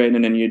going to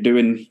training and you're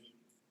doing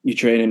your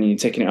training and you're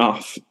taking it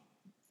off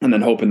and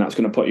then hoping that's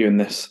going to put you in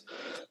this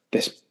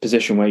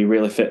position where you're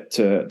really fit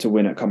to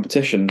win at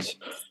competitions.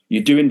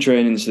 You're doing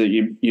training so that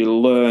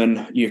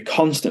you're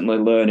constantly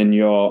learning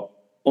your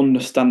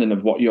understanding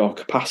of what your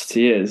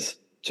capacity is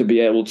to be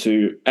able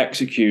to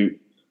execute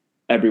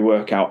every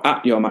workout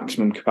at your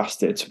maximum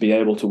capacity to be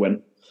able to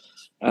win.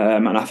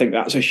 And I think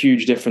that's a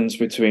huge difference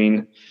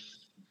between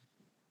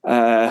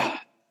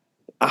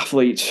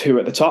athletes who are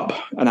at the top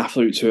and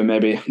athletes who are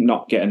maybe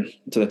not getting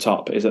to the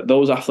top. Is that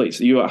those athletes,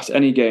 you ask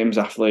any games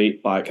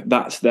athlete, like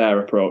that's their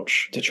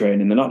approach to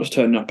training. They're not just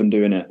turning up and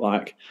doing it.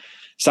 Like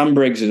Sam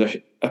Briggs is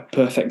a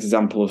perfect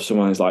example of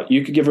someone who's like,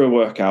 you could give her a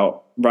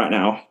workout right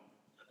now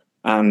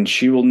and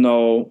she will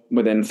know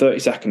within 30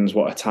 seconds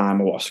what a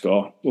time or what a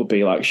score will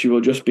be like. She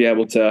will just be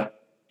able to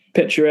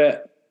picture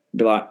it,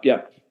 be like,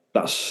 yeah,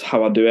 that's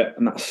how I do it,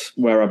 and that's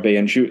where I'd be.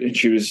 And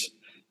she was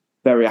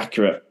very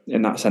accurate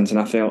in that sense. And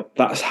I feel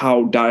that's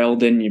how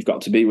dialed in you've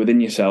got to be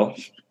within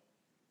yourself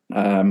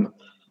to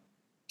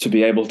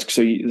be able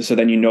to. So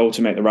then you know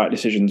to make the right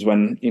decisions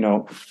when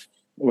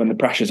the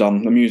pressure's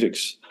on, the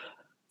music's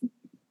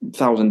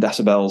 1,000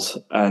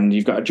 decibels, and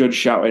you've got a judge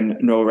shouting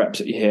no reps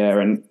at your ear,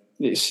 and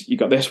you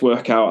got this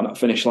workout on that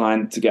finish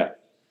line to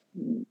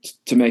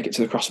make it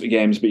to the CrossFit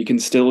Games, but you can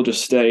still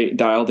just stay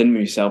dialed in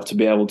with yourself to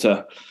be able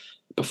to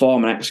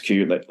perform and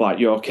execute like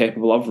you're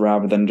capable of,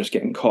 rather than just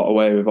getting caught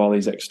away with all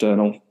these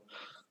external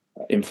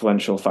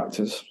influential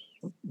factors.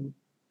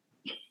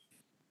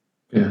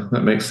 Yeah,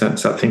 that makes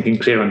sense. That thinking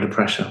clear under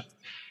pressure.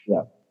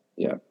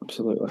 Yeah,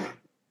 absolutely.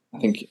 I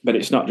think, but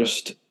it's not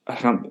just. I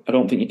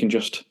don't think you can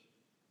just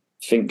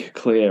think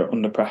clear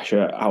under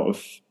pressure out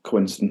of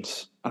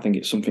coincidence. I think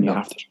it's something you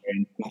have to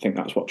train. I think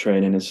that's what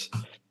training is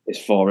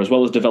for, as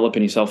well as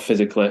developing yourself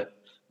physically.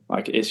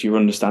 Like it's your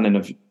understanding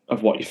of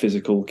what your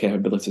physical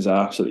capabilities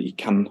are, so that you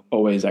can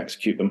always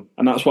execute them.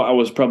 And that's what I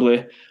was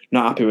probably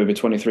not happy with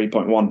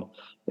 23.1.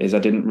 Is I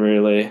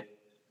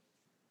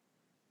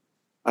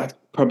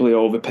probably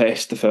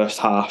overpaced the first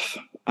half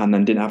and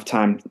then didn't have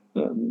time.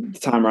 The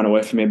time ran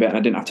away from me a bit, and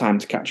I didn't have time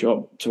to catch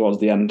up towards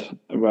the end.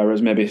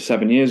 Whereas maybe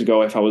 7 years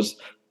ago, if I was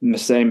the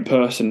same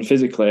person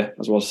physically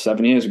as I was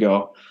 7 years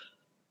ago,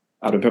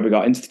 I'd have probably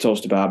got into the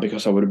toaster bar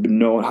because I would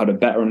have had a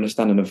better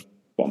understanding of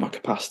what my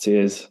capacity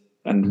is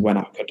and when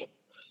I could,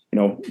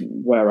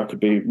 where I could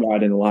be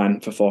riding the line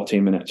for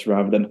 14 minutes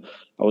rather than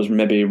I was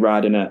maybe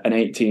riding an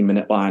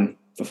 18-minute line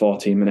for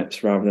 14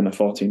 minutes rather than a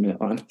 14-minute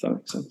line, if that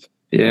makes sense.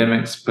 Yeah, it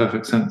makes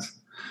perfect sense.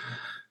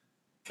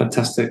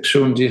 Fantastic.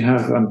 Sean, do you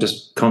have, I'm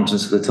just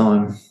conscious of the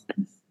time.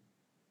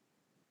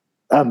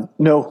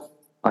 No,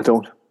 I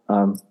don't.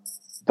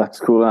 That's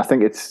cool. And I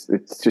think it's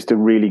just a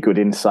really good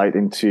insight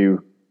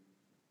into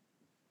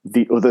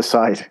the other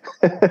side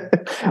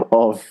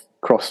of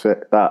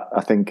CrossFit that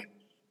I think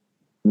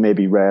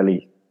maybe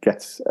rarely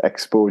gets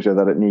exposure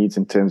that it needs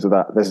in terms of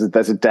that.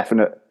 There's a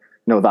definite,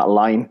 that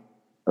line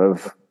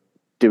of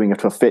doing it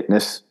for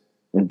fitness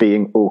and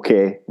being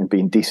okay and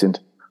being decent,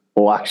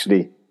 or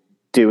actually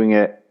doing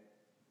it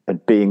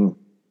and being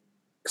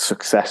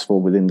successful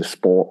within the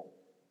sport.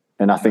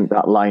 And I think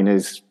that line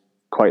is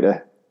quite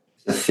a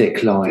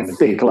thick line.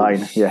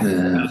 Yeah.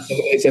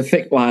 It's a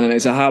thick line, and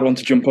it's a hard one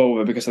to jump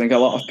over, because I think a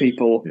lot of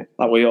people,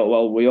 like we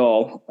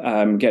all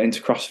get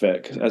into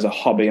CrossFit as a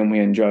hobby and we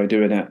enjoy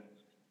doing it.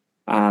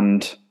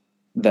 And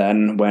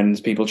then when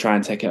people try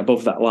and take it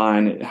above that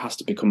line, it has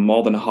to become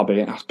more than a hobby.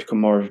 It has to become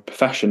more of a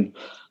profession.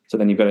 So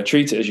then you've got to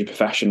treat it as your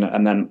profession,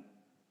 and then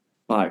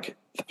like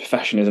the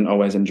profession isn't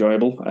always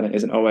enjoyable and it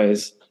isn't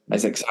always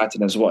as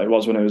exciting as what it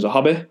was when it was a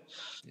hobby.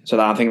 So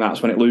I think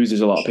that's when it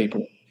loses a lot of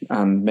people,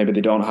 and maybe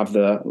they don't have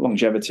the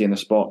longevity in the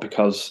sport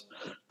because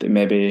they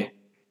maybe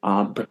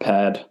aren't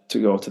prepared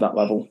to go to that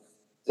level.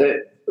 So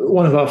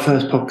one of our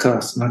first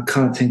podcasts, and I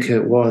can't think who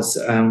it was,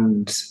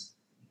 and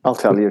I'll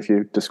tell you if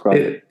you describe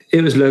it.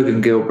 It was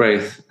Logan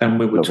Gilbraith, and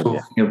we were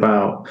talking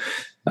about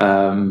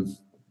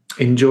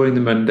enjoying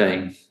the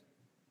mundane.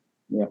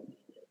 Yeah.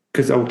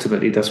 Because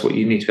ultimately that's what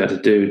you need to be able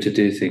to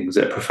do things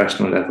at a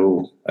professional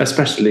level,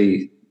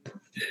 especially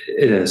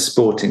in a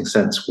sporting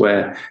sense,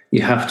 where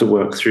you have to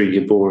work through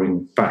your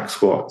boring back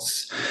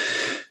squats,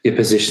 your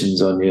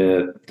positions on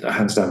your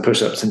handstand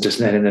push-ups, and just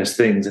learning those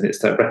things. And it's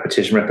that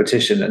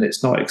repetition, and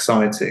it's not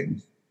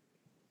exciting.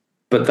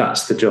 But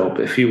that's the job.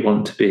 If you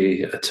want to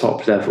be at a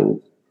top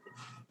level,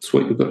 it's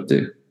what you've got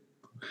to do.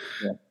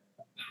 Yeah.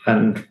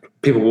 And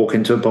people walk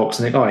into a box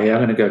and think, oh, yeah, I'm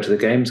going to go to the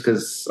games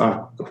because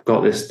I've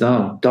got this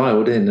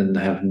dialed in, and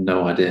they have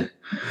no idea.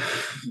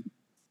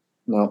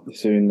 No, they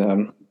soon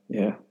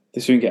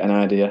get an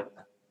idea.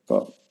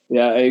 But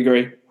yeah, I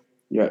agree.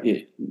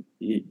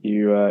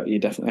 You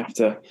definitely have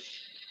to.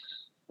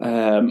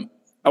 I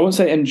wouldn't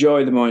say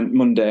enjoy the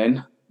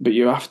mundane, but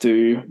you have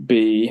to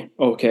be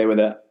okay with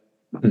it,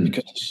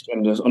 because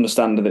you just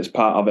understand that it's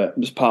part of it.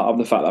 It's part of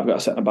the fact that I've got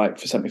to sit on a bike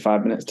for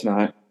 75 minutes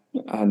tonight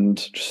and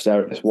just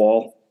stare at this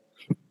wall.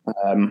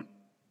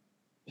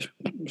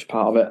 It's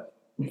part of it,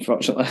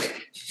 unfortunately.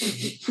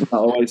 Not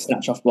always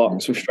snatch off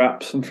blocks with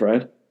straps, I'm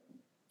afraid.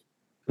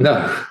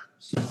 No.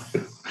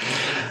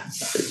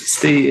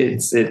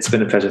 Steve, it's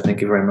been a pleasure.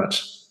 Thank you very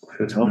much for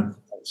your time.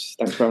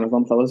 Thanks for having us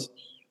on, fellas.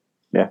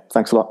 Yeah,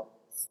 thanks a lot.